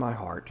come into my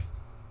heart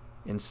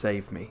and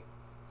save me.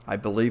 I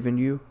believe in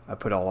you. I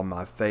put all of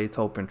my faith,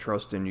 hope, and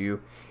trust in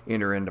you.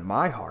 Enter into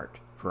my heart,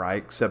 for I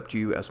accept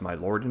you as my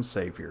Lord and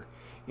Savior.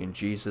 In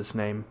Jesus'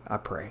 name I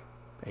pray.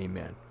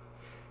 Amen.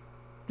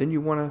 Then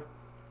you want to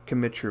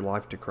commit your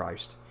life to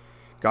Christ.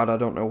 God, I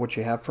don't know what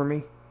you have for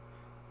me,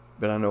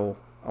 but I know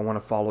I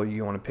want to follow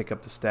you. I want to pick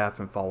up the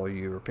staff and follow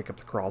you, or pick up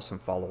the cross and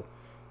follow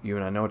you.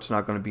 And I know it's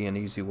not going to be an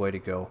easy way to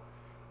go,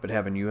 but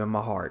having you in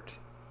my heart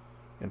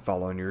and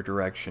following your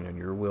direction and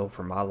your will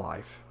for my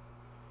life,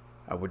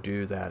 I would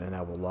do that, and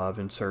I will love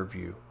and serve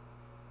you.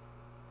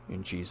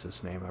 In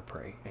Jesus' name I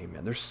pray.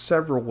 Amen. There's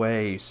several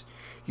ways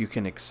you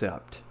can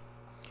accept.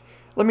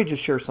 Let me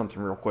just share something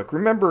real quick.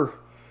 Remember,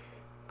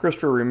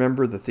 Christopher,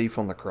 remember the thief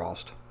on the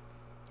cross?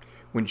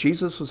 When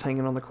Jesus was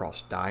hanging on the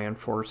cross, dying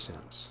for our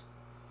sins,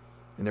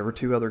 and there were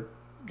two other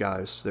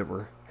guys that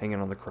were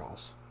hanging on the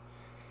cross,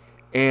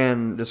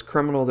 and this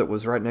criminal that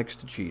was right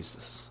next to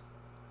Jesus,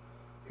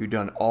 who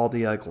done all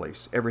the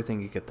uglies,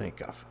 everything you could think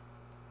of.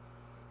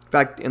 In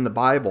fact, in the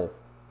Bible,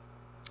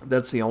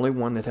 that's the only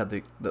one that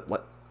had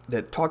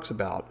that talks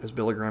about, as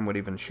Billy Graham would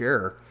even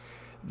share,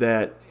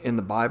 that in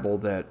the Bible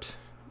that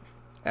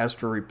asked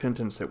for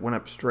repentance that went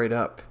up straight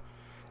up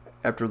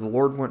after the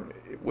Lord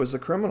was a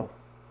criminal.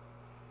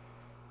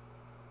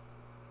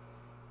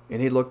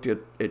 And he looked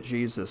at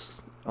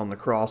Jesus on the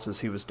cross as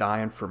he was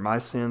dying for my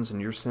sins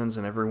and your sins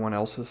and everyone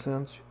else's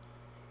sins.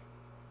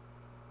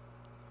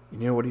 You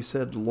know what he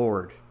said?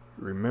 Lord,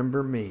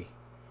 remember me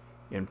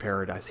in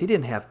paradise. He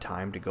didn't have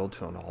time to go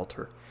to an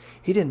altar.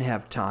 He didn't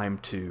have time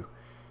to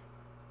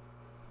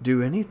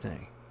do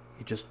anything.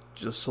 He just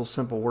so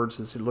simple words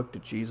as he looked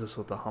at Jesus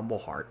with a humble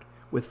heart,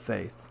 with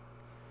faith.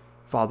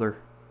 Father,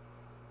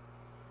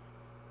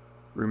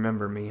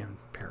 remember me in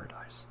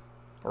paradise.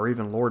 Or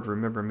even, Lord,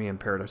 remember me in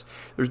paradise.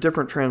 There's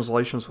different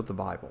translations with the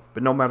Bible.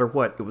 But no matter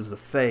what, it was the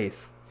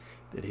faith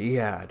that he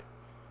had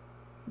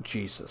in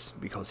Jesus,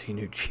 because he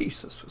knew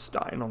Jesus was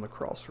dying on the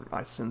cross for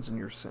my sins and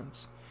your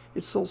sins.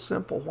 It's so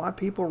simple. Why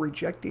people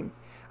reject him,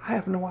 I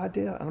have no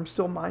idea. And I'm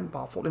still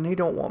mind-baffled. And he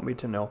don't want me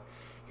to know.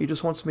 He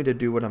just wants me to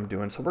do what I'm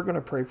doing. So we're going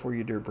to pray for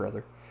you, dear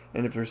brother.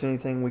 And if there's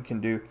anything we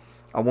can do,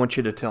 I want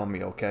you to tell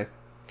me, okay?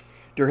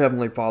 Dear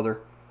Heavenly Father,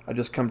 I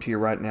just come to you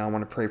right now. I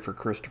want to pray for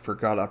Christopher.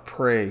 God, I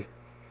pray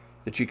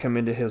that you come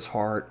into his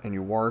heart and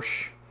you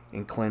wash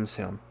and cleanse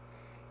him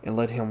and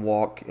let him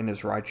walk in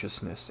his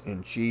righteousness.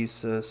 In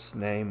Jesus'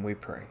 name we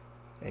pray.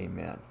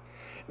 Amen.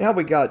 Now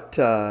we got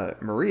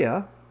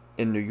Maria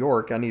in New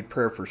York. I need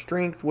prayer for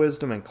strength,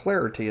 wisdom, and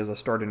clarity as I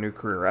start a new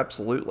career.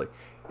 Absolutely.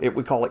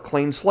 We call it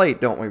clean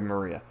slate, don't we,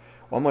 Maria?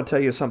 Well, I'm going to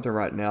tell you something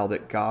right now,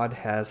 that God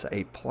has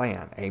a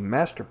plan, a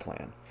master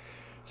plan.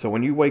 So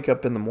when you wake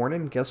up in the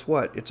morning, guess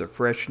what? It's a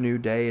fresh new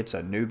day. It's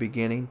a new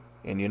beginning.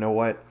 And you know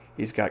what?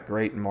 He's got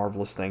great and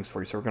marvelous things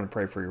for you. So we're going to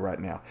pray for you right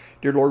now.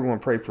 Dear Lord, we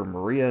want to pray for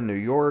Maria in New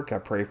York. I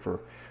pray for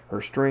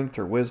her strength,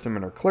 her wisdom,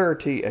 and her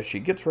clarity as she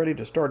gets ready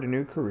to start a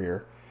new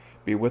career.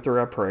 Be with her,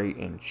 I pray.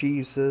 In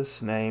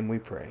Jesus' name we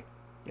pray.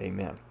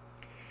 Amen.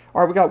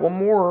 All right, we got one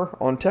more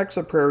on text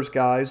of prayers,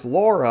 guys.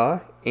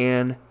 Laura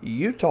in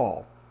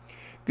Utah.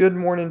 Good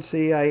morning,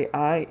 CA.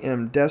 I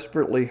am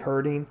desperately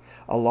hurting.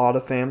 A lot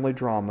of family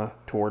drama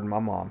toward my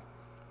mom.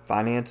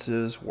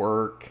 Finances,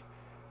 work,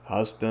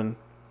 husband.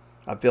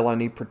 I feel I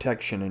need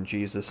protection in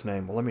Jesus'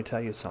 name. Well, let me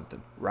tell you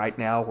something. Right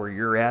now, where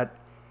you're at,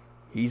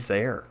 he's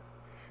there.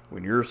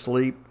 When you're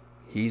asleep,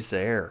 he's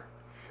there.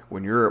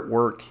 When you're at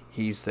work,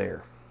 he's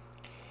there.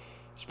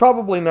 It's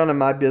probably none of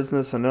my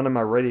business and none of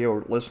my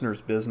radio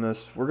listeners'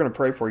 business. We're going to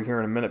pray for you here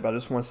in a minute, but I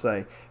just want to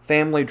say,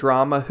 family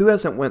drama, who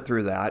hasn't went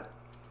through that?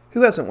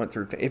 Who hasn't went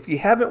through? If you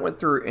haven't went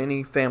through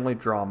any family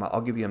drama,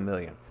 I'll give you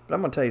 1,000,000. But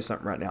I'm going to tell you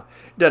something right now.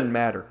 It doesn't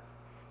matter.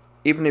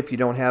 Even if you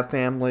don't have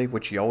family,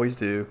 which you always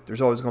do,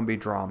 there's always going to be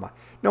drama.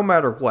 No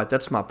matter what,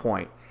 that's my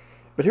point.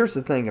 But here's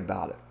the thing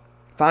about it.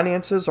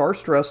 Finances are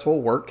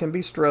stressful. Work can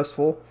be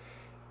stressful.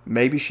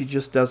 Maybe she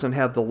just doesn't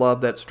have the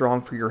love that's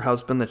strong for your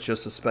husband. That's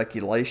just a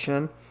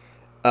speculation.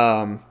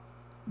 But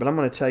I'm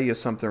going to tell you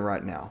something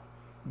right now.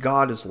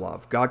 God is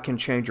love. God can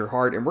change your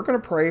heart. And we're going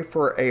to pray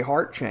for a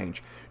heart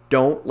change.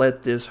 Don't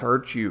let this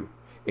hurt you.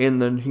 In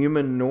the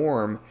human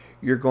norm,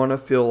 you're going to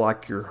feel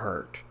like you're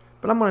hurt.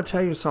 But I'm going to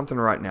tell you something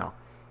right now.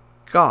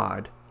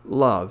 God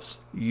loves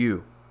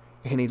you.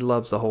 And He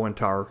loves the whole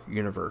entire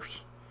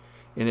universe.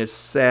 And it's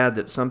sad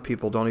that some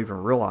people don't even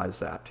realize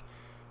that.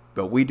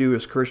 But we do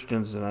as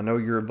Christians, and I know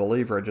you're a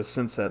believer. I just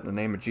sense that in the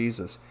name of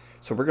Jesus.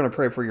 So we're going to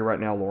pray for you right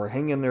now, Laura.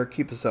 Hang in there.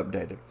 Keep us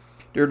updated.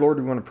 Dear Lord,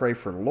 we want to pray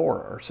for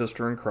Laura, our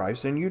sister in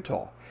Christ in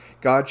Utah.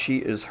 God, she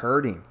is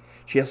hurting.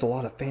 She has a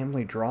lot of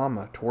family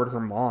drama toward her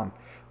mom,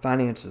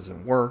 finances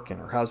and work and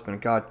her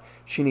husband. God,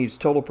 she needs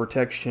total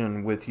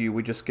protection with you.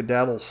 We just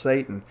skedaddle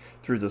Satan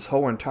through this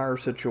whole entire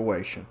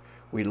situation.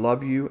 We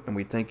love you and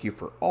we thank you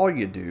for all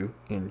you do.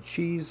 In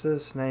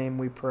Jesus' name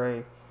we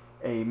pray.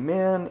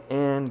 Amen.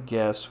 And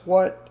guess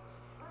what?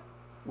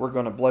 We're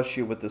going to bless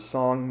you with this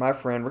song. My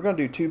friend, we're going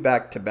to do 2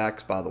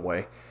 back-to-backs, by the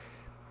way.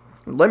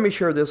 Let me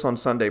share this on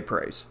Sunday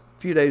Praise.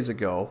 A few days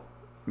ago,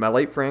 my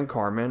late friend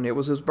Carmen, it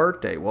was his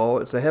birthday. Well,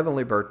 it's a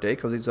heavenly birthday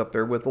because he's up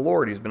there with the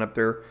Lord. He's been up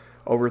there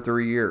over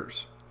 3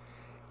 years.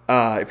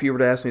 If you were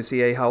to ask me,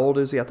 CA, how old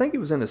is he? I think he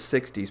was in his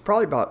 60s,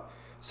 probably about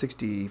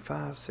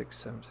 65, 6,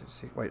 7,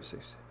 6, wait,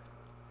 6.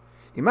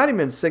 He might have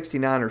been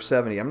 69 or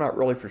 70. I'm not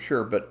really for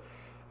sure, but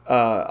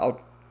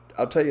I'll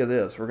tell you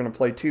this. We're going to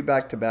play 2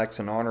 back-to-backs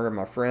in honor of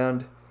my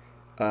friend,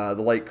 the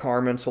late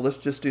Carmen. So let's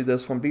just do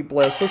this one. Be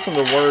blessed. Listen to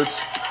the words.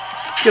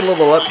 Let's get a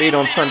little upbeat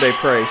on Sunday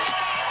Praise.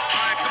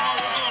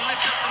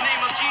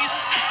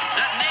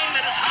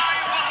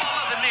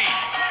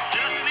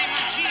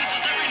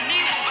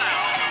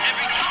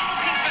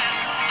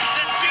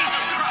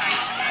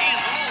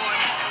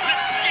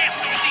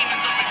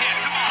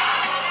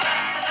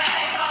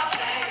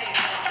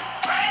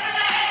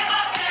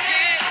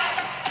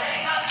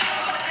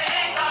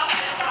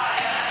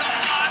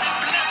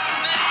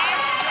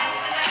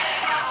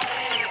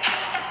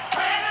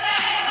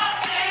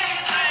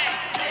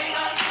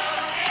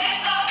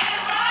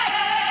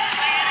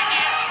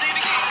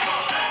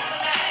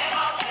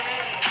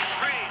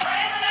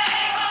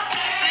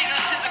 Sing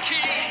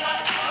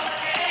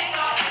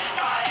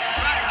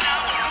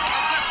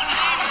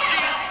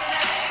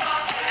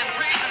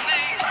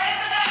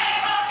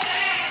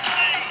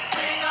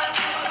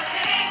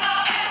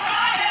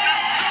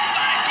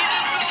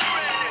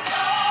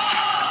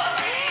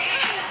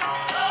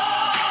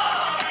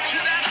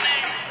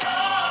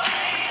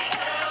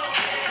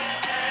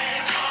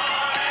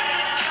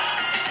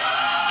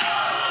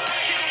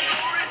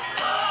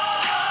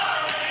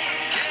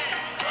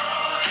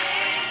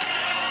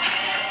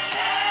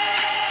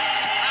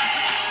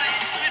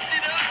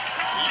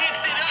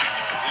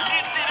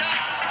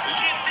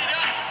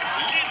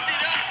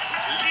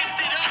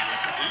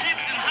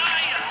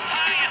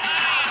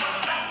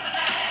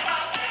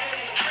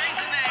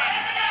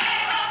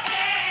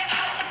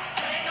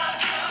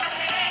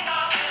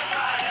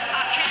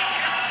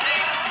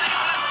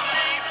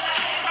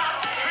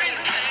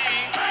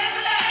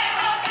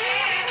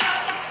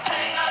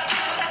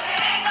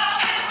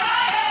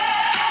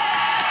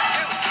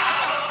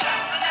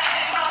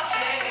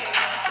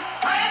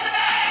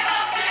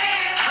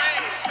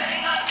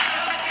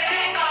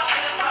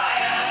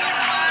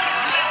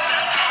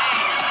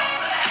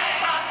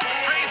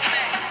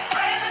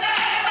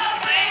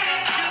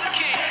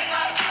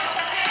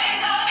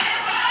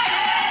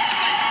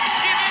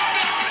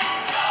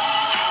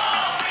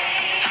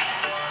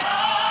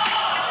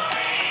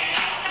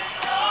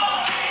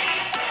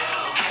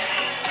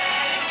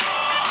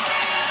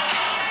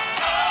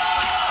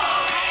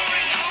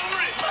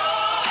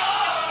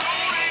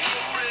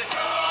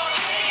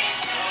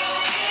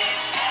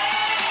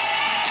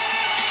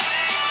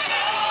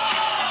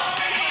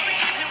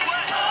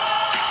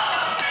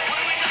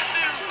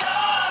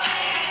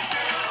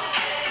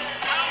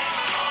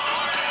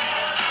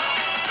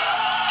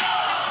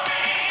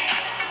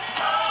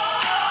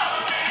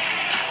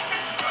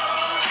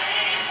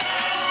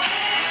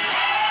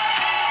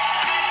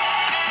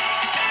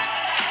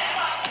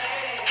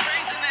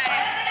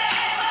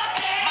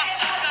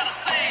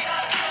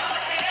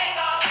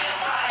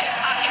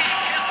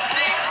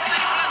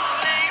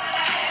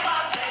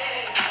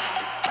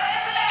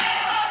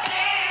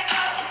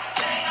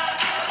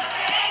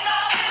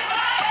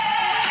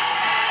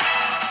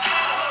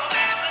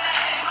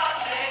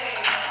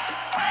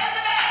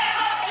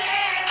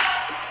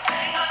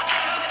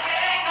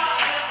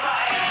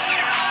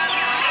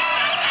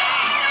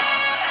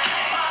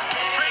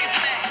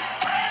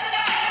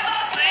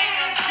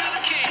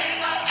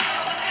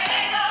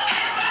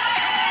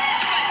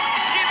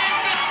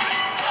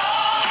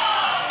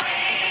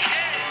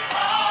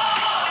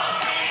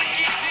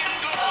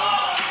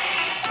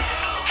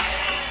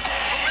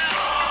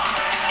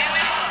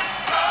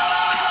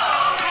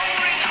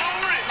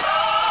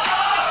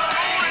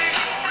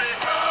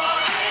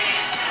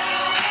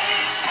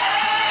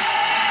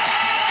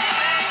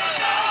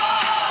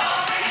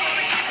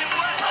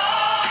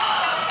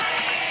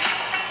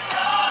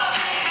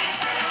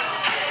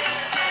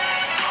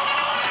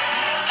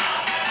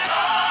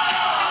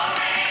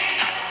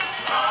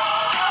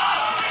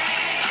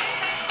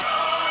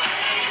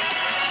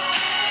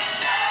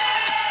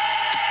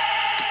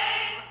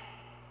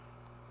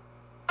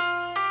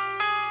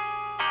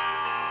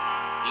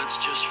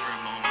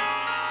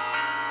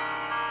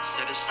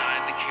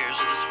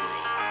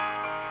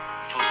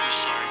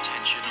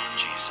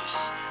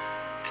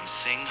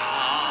sing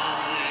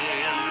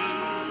hallelujah,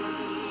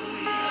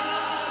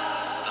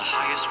 the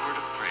highest word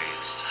of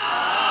praise.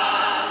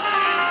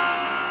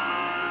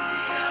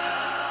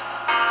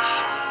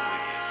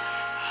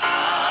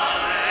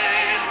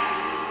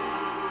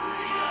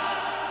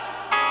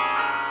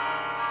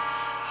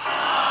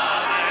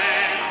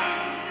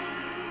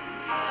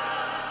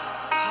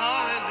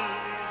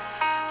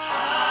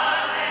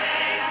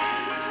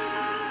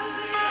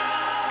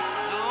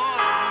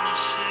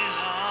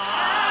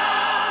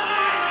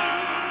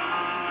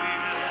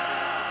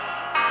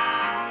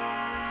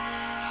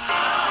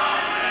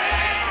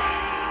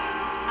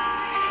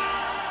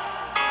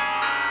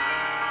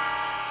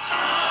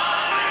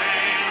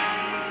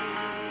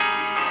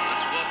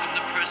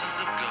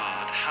 Of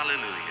God,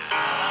 hallelujah.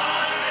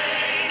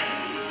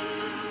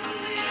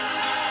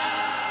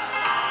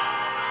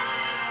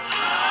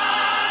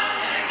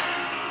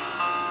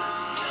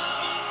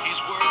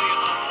 He's worthy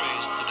of our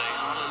praise today,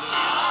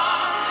 hallelujah.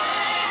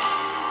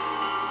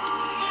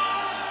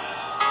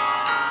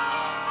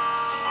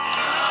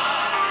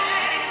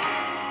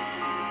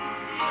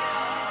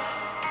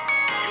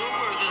 You're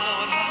worthy,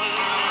 Lord,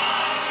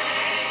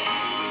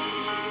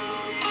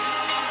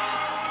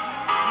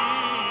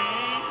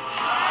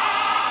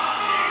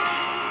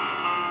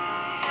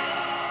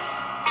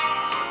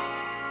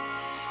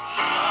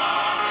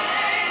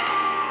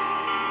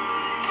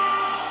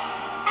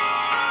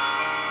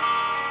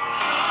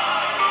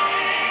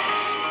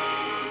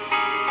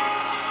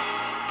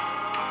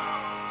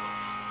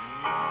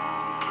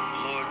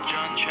 Lord,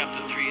 John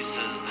chapter 3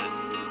 says that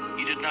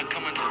you did not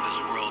come into this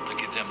world to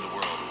condemn the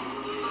world,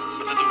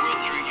 but that the world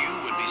through you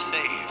would be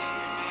saved.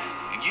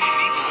 And you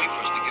didn't even wait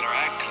for us to get our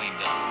act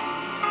cleaned up,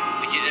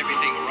 to get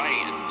everything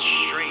right and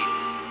straight.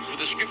 For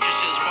the scripture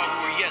says, while we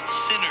were yet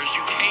sinners,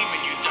 you came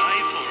and you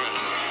died for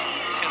us.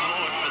 And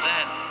Lord, for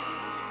that,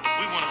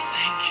 we want to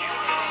thank you.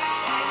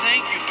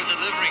 Thank you for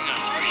delivering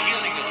us, for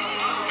healing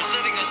us, for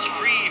setting us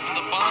free from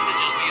the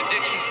bondages and the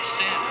addictions of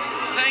sin.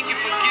 Thank you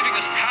for giving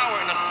us power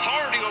and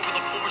authority over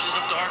the forces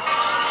of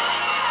darkness.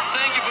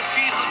 Thank you for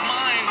peace of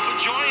mind, for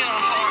joy in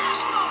our hearts.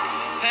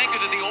 Thank you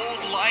that the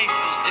old life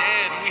is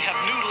dead and we have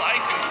new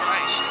life in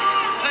Christ.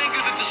 Thank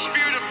you that the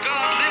Spirit of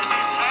God lives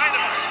inside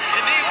of us,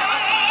 enables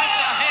us to lift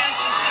our hands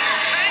and say,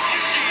 thank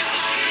you,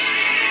 Jesus.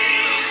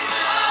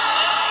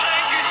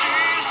 Thank you,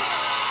 Jesus.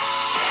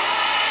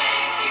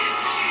 Thank you,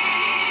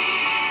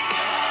 Jesus.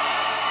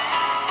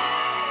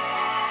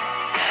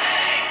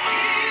 Thank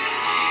you,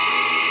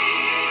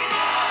 Jesus.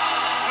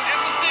 For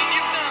everything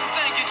you've done,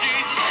 thank you,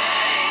 Jesus.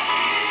 Thank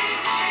you,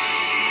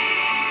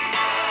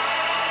 Jesus.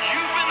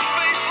 You've been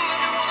faithful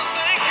and we want to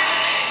thank you.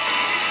 Thank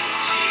you,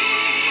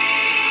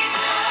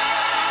 Jesus.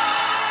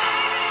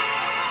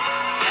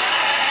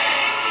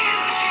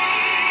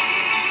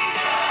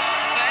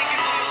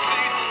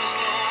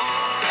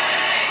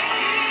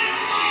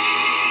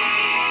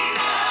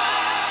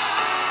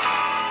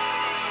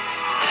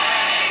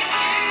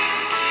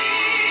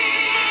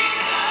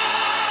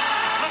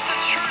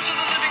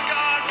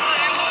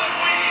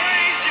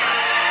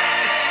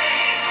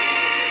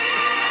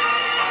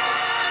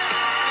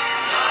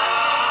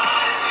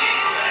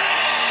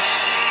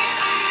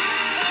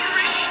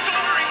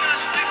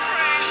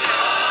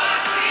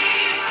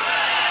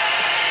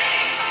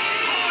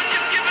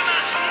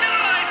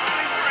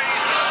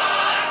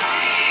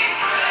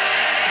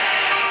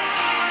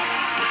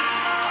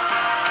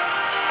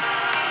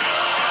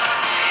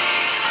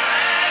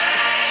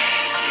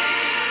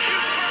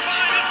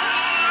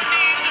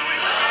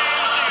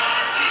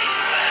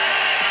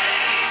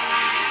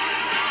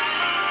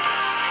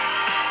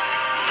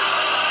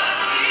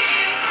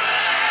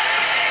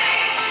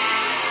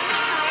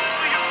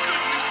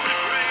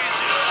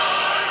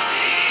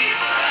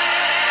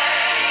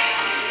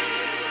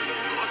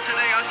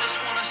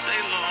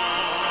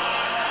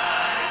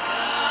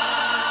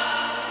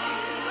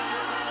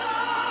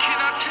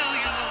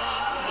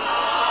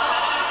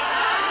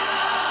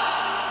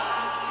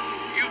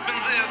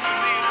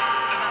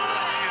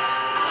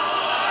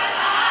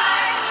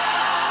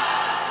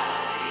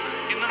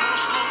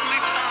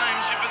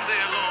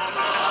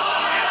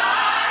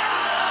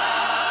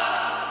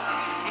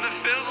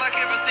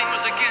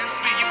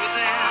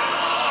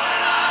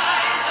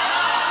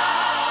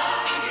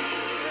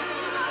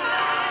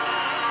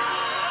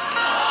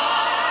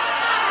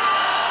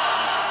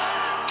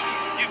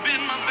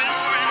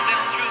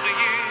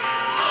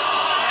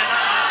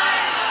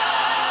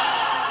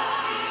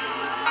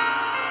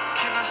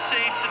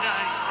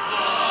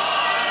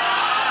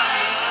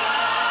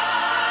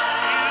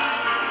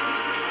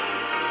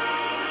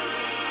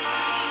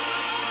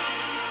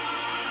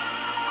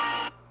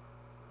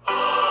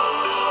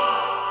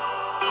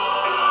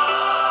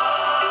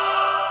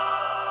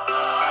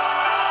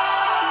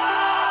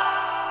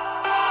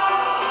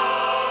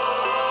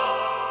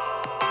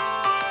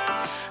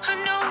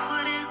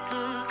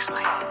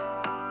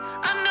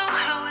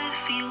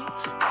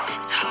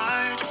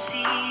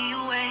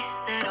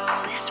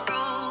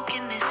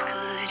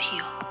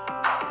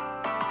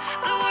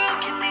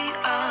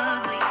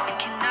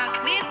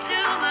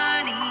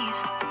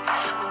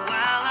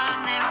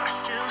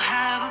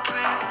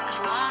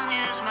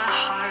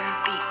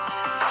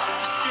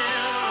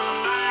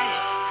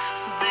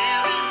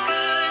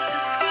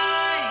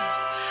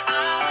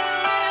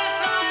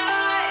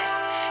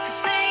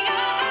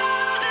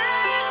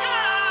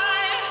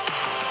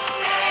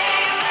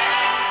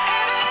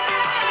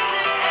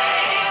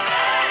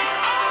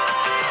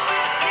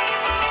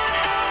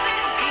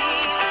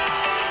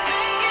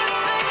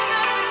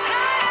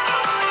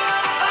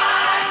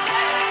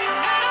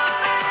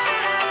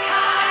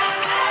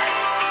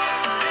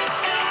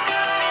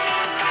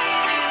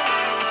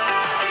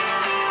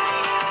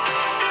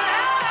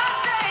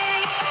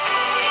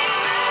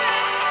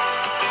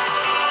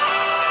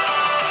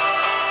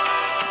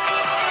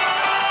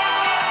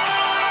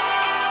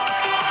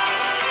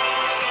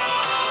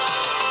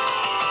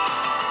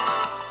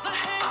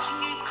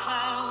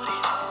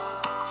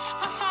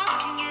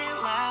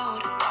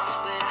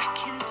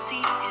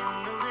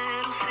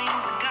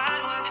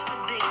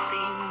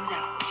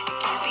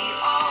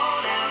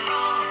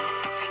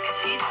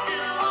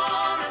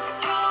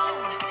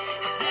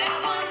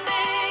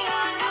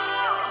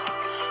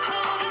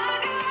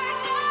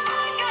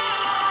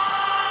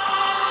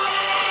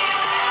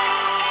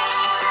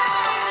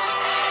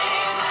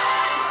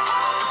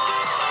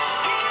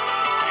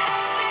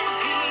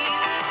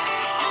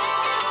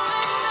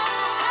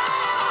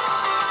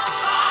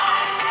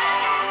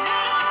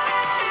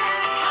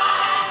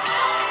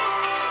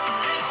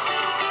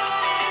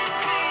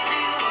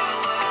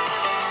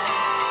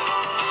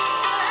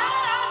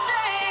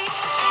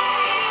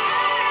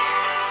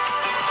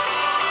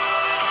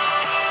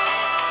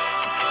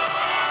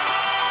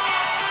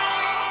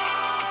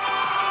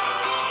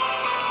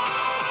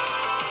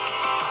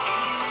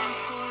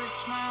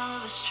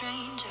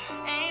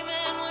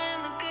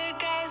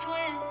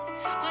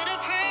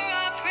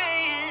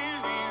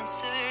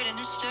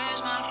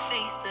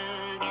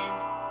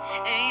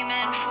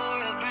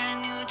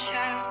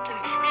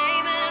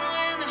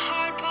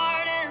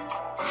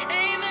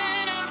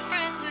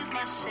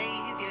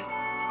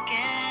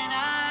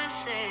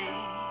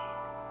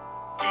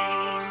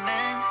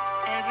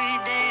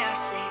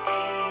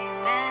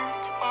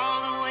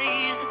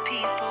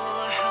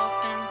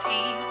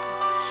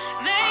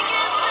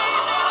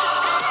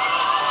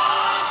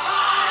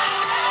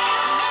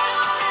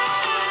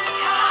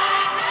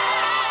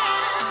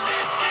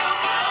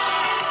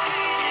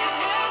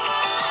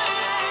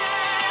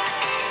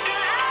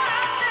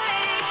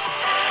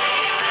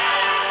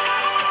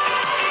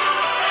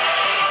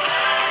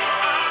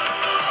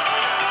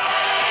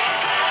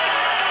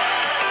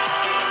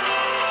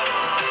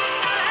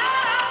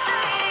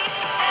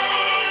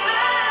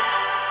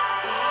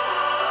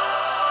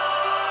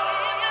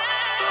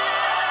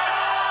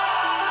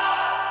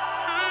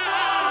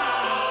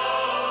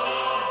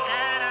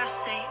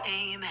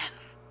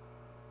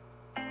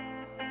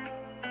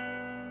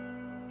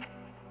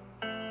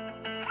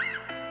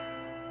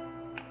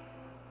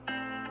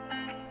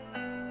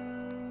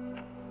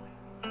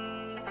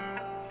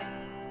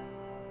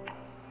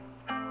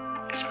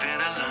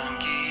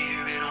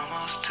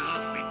 almost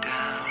took me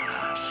down,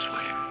 I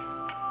swear.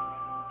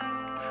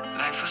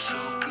 Life was so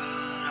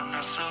good, I'm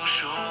not so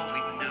sure we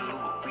knew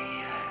what we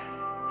had.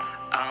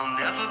 I'll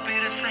never be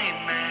the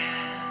same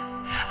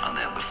man, I'll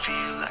never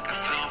feel like I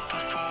felt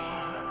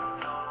before.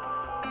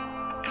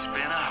 It's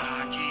been a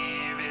hard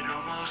year, it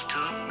almost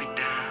took me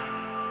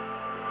down.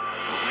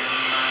 But when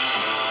my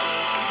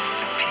world broke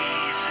into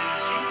pieces,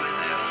 you were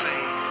there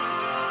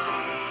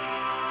faithfully.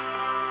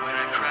 When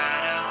I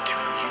cried out to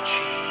you,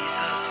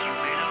 Jesus, you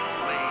made a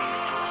way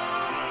for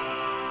me.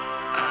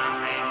 I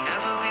may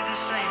never be the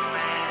same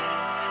man,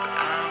 but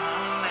I'm a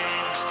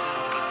man who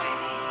still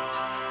believes.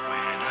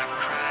 When I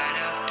cried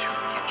out to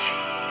you,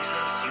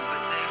 Jesus, you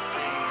were there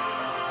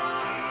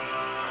faithfully.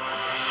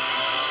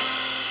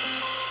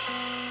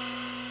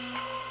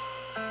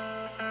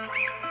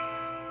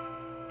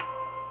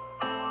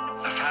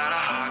 I've had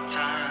a hard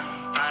time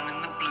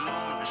finding the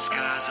blue in the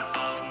skies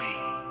above me.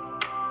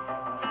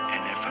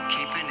 And if I'm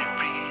keeping it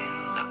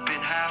real, I've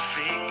been half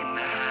faking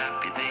the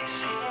happy they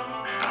see.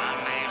 I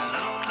may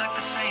look like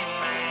the same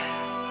man,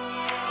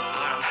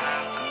 but I'm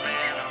half the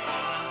man I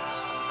was.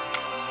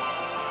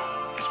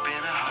 It's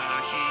been a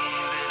hard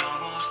year, it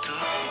almost took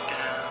me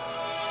down.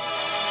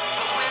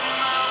 But when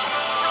my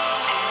world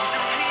broke into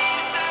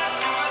pieces,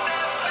 you were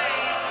there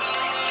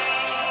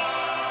faithfully.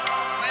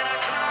 When I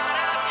cried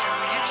out to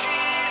you,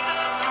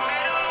 Jesus, you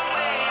made a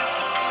way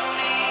for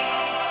me.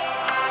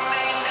 I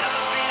may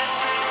never be the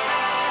same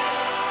man,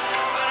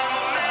 but I'm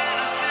a man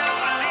who still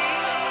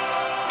believes.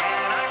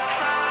 When I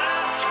cried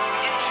out to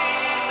you,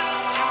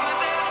 Jesus, you were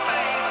there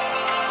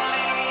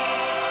faithfully.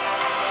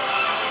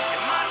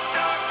 In my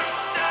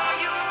darkest hour,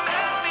 you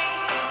met me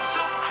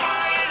so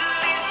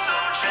quietly, so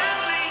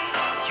gently.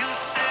 You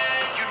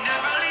said you'd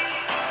never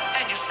leave,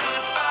 and you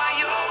stood by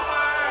your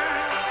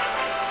word.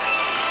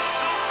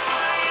 So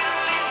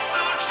quietly,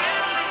 so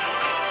gently,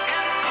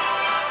 in all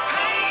my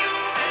pain you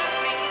met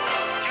me.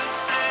 You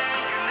said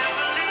you'd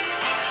never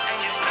leave, and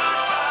you stood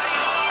by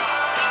your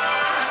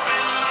words.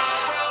 When my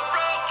world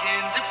broke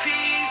into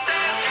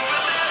pieces, you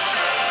were there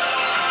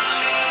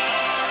faithfully.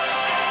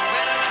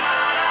 When I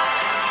cried out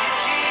to you,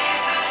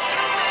 Jesus,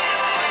 you made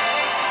a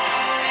way for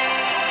me.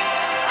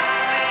 I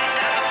may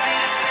never be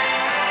the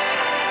same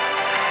man,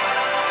 but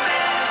I'm a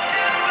man who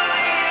still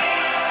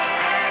believes.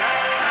 When I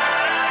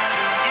cried out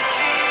to you,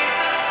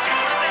 Jesus, you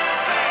were there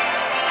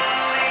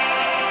faithfully.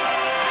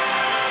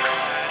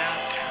 Cried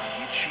out to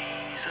you,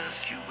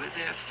 Jesus, you were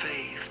there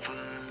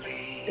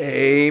faithfully.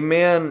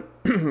 Amen.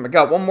 I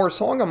got one more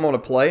song I'm going to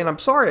play, and I'm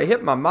sorry I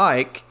hit my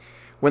mic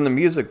when the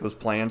music was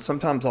playing.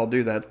 Sometimes I'll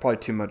do that. It's probably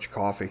too much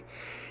coffee.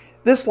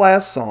 This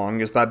last song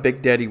is by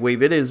Big Daddy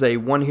Weave. It is a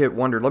one-hit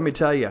wonder. Let me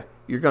tell you,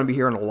 you're going to be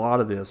hearing a lot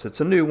of this. It's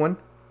a new one,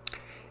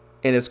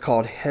 and it's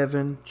called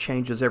Heaven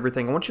Changes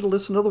Everything. I want you to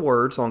listen to the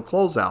words on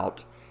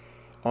Closeout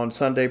on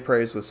Sunday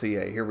Praise with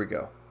CA. Here we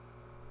go.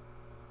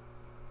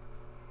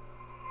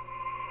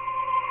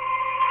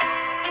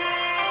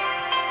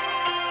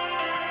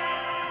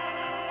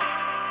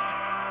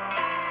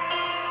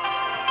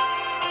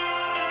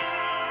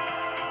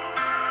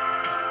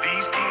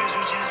 These tears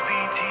would just be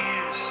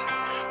tears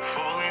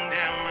falling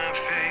down my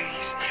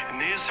face, and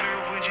this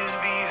hurt would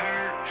just be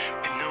hurt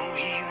with no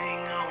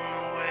healing on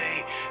the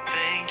way.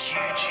 Thank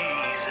you,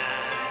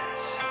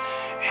 Jesus.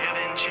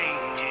 Heaven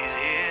changes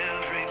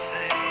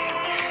everything.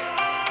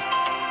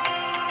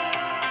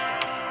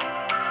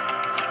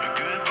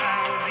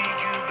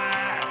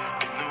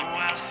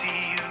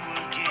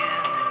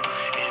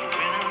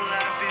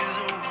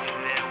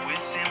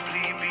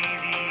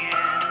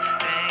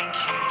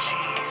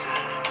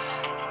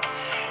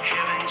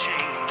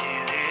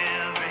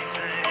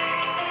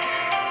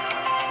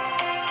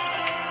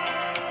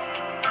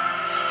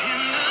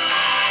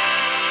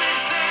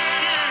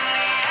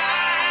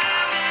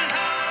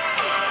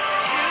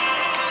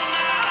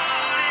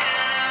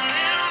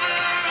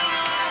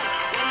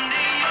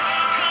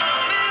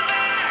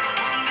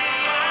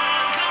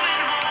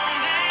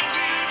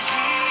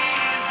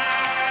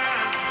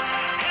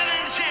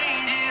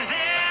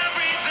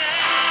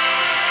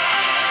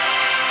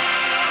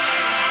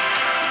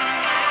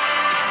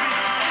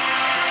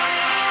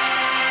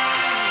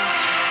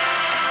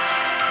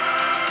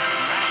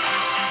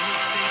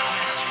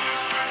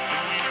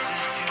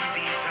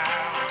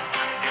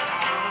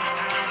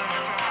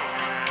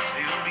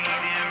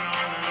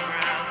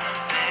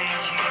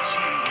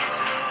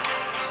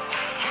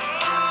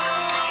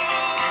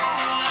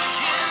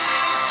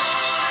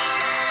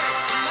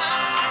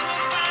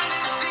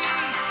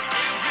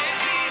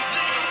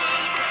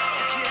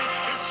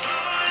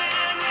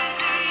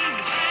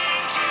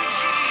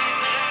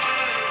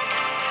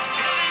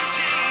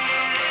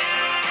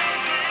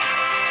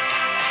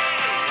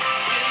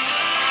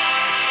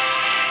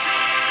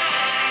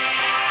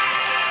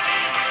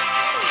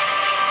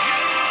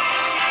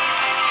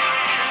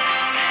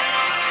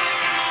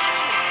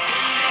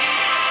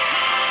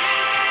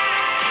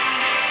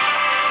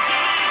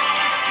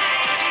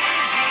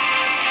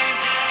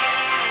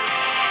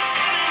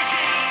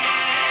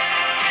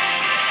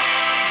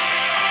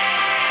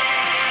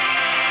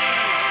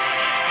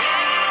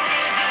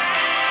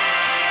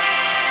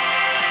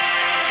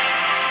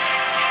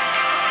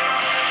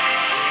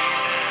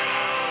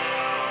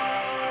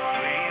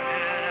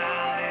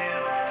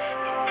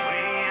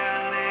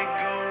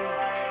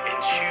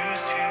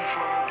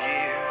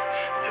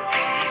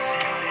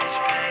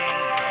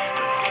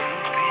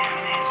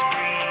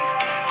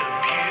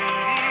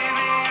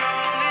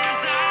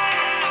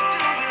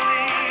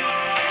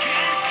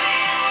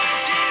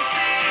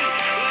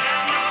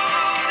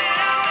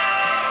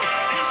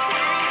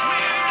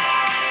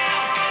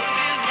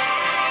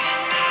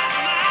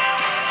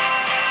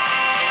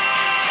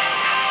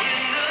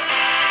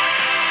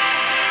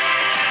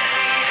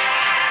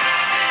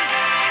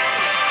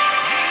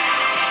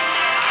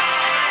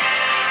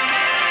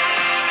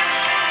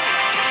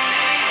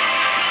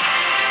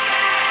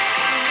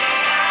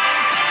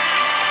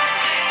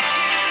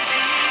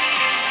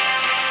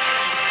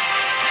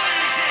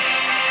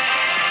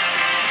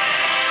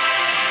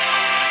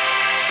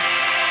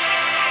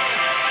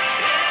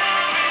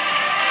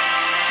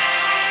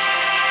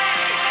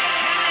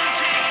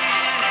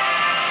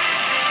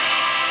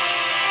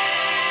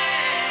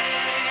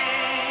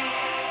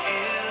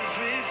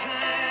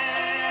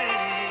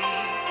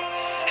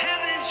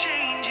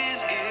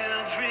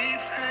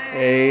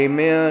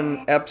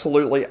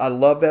 Absolutely. I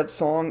love that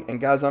song. And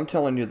guys, I'm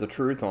telling you the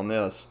truth on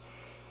this.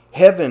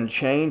 Heaven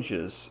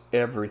changes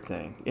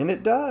everything. And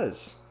it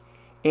does.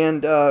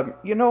 And,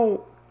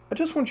 I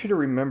just want you to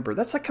remember,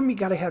 that's how come you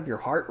got to have your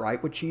heart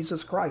right with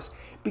Jesus Christ.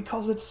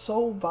 Because it's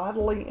so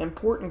vitally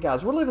important,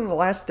 guys. We're living in the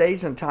last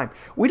days and time.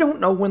 We don't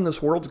know when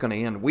this world's going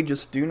to end. We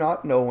just do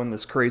not know when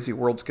this crazy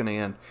world's going to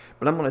end.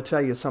 But I'm going to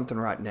tell you something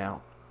right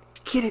now.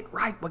 Get it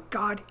right with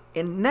God.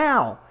 And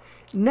now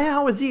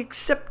is the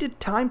accepted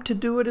time to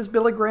do it, as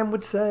Billy Graham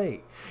would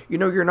say.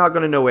 You're not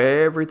going to know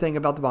everything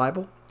about the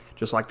Bible.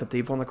 Just like the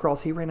thief on the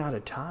cross, he ran out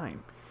of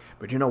time.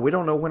 But we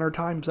don't know when our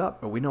time's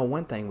up, but we know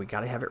one thing, we got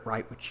to have it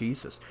right with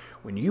Jesus.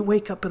 When you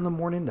wake up in the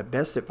morning, the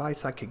best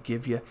advice I could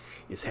give you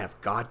is have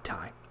God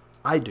time.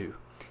 I do.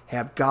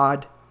 Have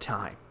God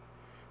time.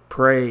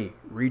 Pray,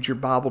 read your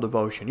Bible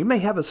devotion. You may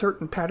have a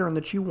certain pattern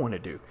that you want to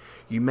do.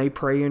 You may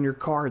pray in your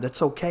car.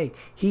 That's okay.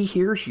 He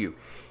hears you.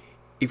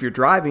 If you're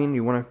driving,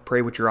 you want to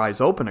pray with your eyes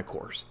open, of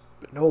course.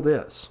 But know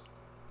this.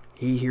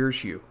 He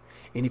hears you.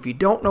 And if you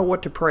don't know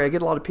what to pray, I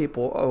get a lot of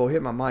people,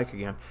 hit my mic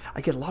again.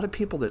 I get a lot of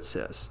people that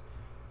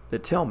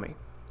tell me,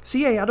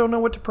 CA, I don't know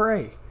what to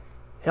pray.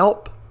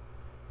 Help.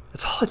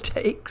 That's all it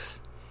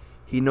takes.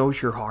 He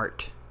knows your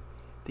heart.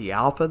 The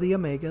Alpha, the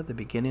Omega, the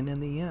beginning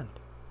and the end.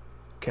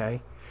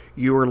 Okay?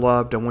 You are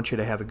loved. I want you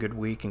to have a good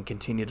week and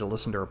continue to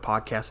listen to our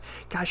podcast.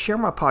 Guys, share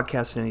my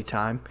podcast at any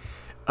time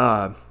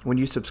when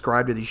you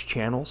subscribe to these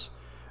channels.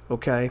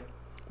 Okay?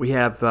 We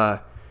have,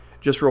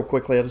 just real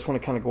quickly, I just want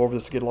to kind of go over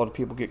this to get a lot of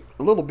people get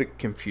a little bit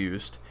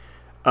confused.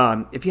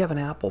 If you have an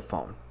Apple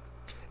phone,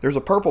 there's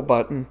a purple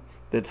button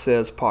that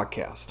says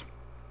podcast,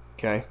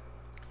 okay?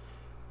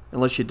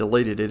 Unless you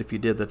deleted it. If you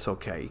did, that's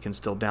okay. You can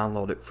still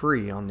download it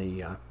free on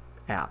the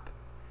app,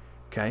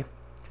 okay?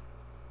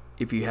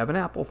 If you have an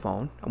Apple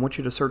phone, I want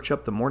you to search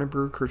up the Morning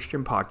Brew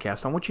Christian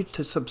Podcast. I want you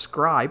to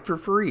subscribe for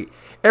free.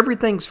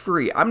 Everything's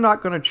free. I'm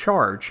not going to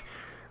charge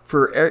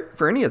for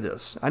any of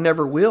this. I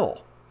never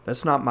will.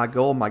 That's not my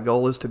goal. My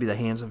goal is to be the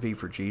hands and feet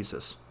for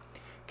Jesus,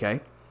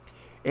 okay?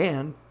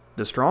 And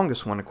the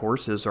strongest one, of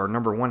course, is our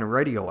number one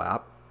radio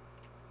app.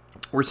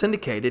 We're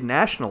syndicated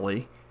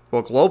nationally,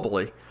 well,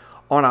 globally,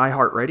 on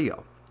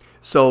iHeartRadio.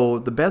 So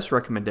the best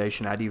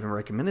recommendation I'd even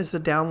recommend is to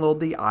download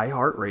the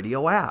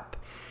iHeartRadio app.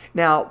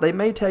 Now, they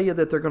may tell you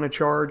that they're going to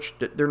charge.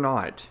 They're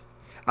not.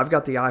 I've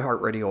got the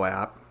iHeartRadio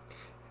app.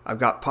 I've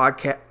got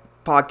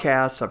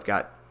podcasts. I've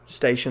got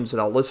stations that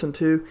I'll listen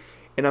to.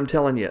 And I'm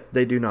telling you,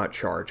 they do not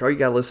charge. All you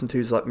got to listen to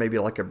is maybe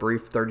like a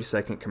brief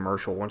 30-second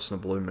commercial once in a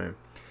blue moon.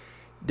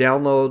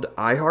 Download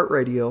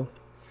iHeartRadio.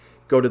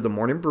 Go to the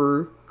Morning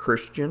Brew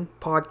Christian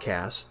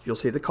Podcast. You'll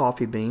see the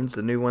coffee beans,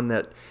 the new one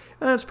that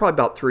it's probably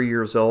about 3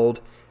 years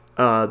old,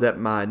 that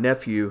my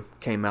nephew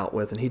came out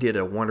with, and he did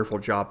a wonderful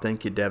job.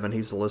 Thank you, Devin.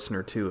 He's a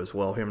listener too as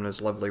well, him and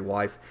his lovely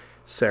wife,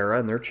 Sarah,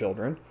 and their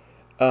children.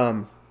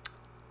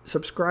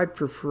 Subscribe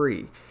for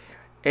free.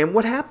 And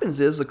what happens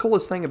is, the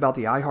coolest thing about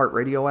the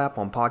iHeartRadio app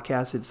on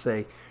podcasts, it'd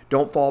say,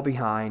 don't fall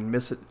behind,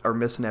 miss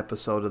an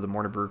episode of the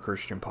Morning Brew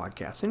Christian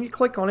Podcast. And you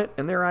click on it,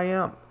 and there I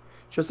am.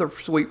 Just a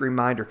sweet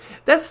reminder.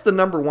 That's the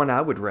number one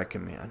I would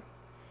recommend.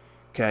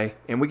 Okay?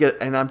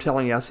 And I'm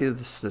telling you, I see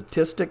the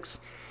statistics,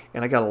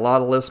 and I got a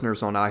lot of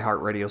listeners on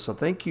iHeartRadio. So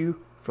thank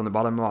you from the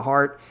bottom of my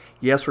heart.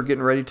 Yes, we're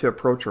getting ready to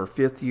approach our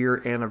 5th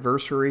year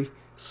anniversary.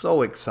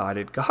 So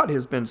excited. God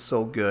has been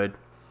so good.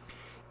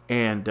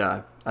 And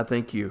I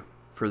thank you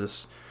for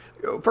this.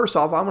 First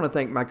off, I want to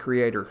thank my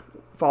Creator,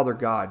 Father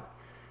God,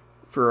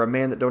 for a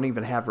man that don't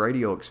even have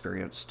radio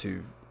experience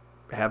to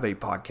have a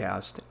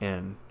podcast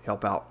and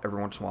help out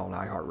every once in a while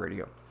on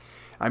iHeartRadio.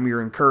 I'm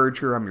your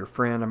encourager, I'm your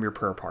friend, I'm your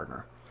prayer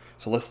partner.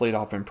 So let's lead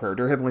off in prayer.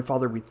 Dear Heavenly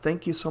Father, we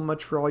thank you so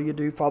much for all you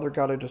do. Father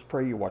God, I just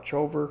pray you watch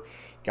over,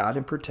 guide,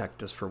 and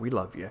protect us, for we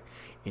love you.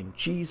 In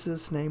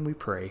Jesus' name we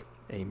pray.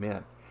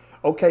 Amen.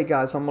 Okay,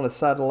 guys, I'm going to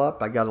saddle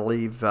up. I got to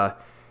leave the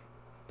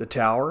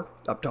tower,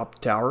 up top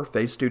the tower,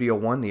 Faith Studio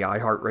 1, the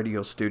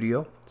iHeartRadio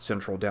studio,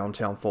 central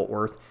downtown Fort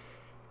Worth.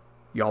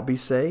 Y'all be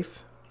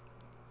safe.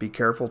 Be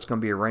careful. It's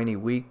going to be a rainy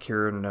week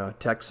here in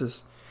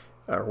Texas,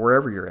 or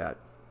wherever you're at.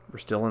 We're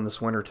still in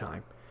this winter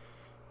time.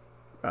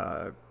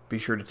 Be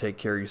sure to take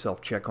care of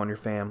yourself. Check on your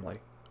family,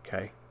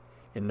 okay?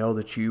 And know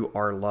that you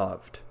are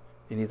loved.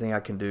 Anything I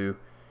can do,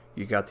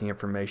 you got the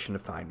information to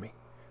find me.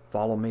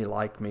 Follow me,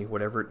 like me,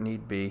 whatever it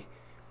need be.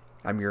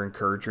 I'm your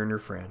encourager and your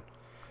friend.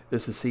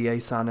 This is CA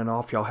signing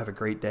off. Y'all have a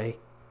great day.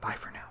 Bye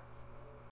for now.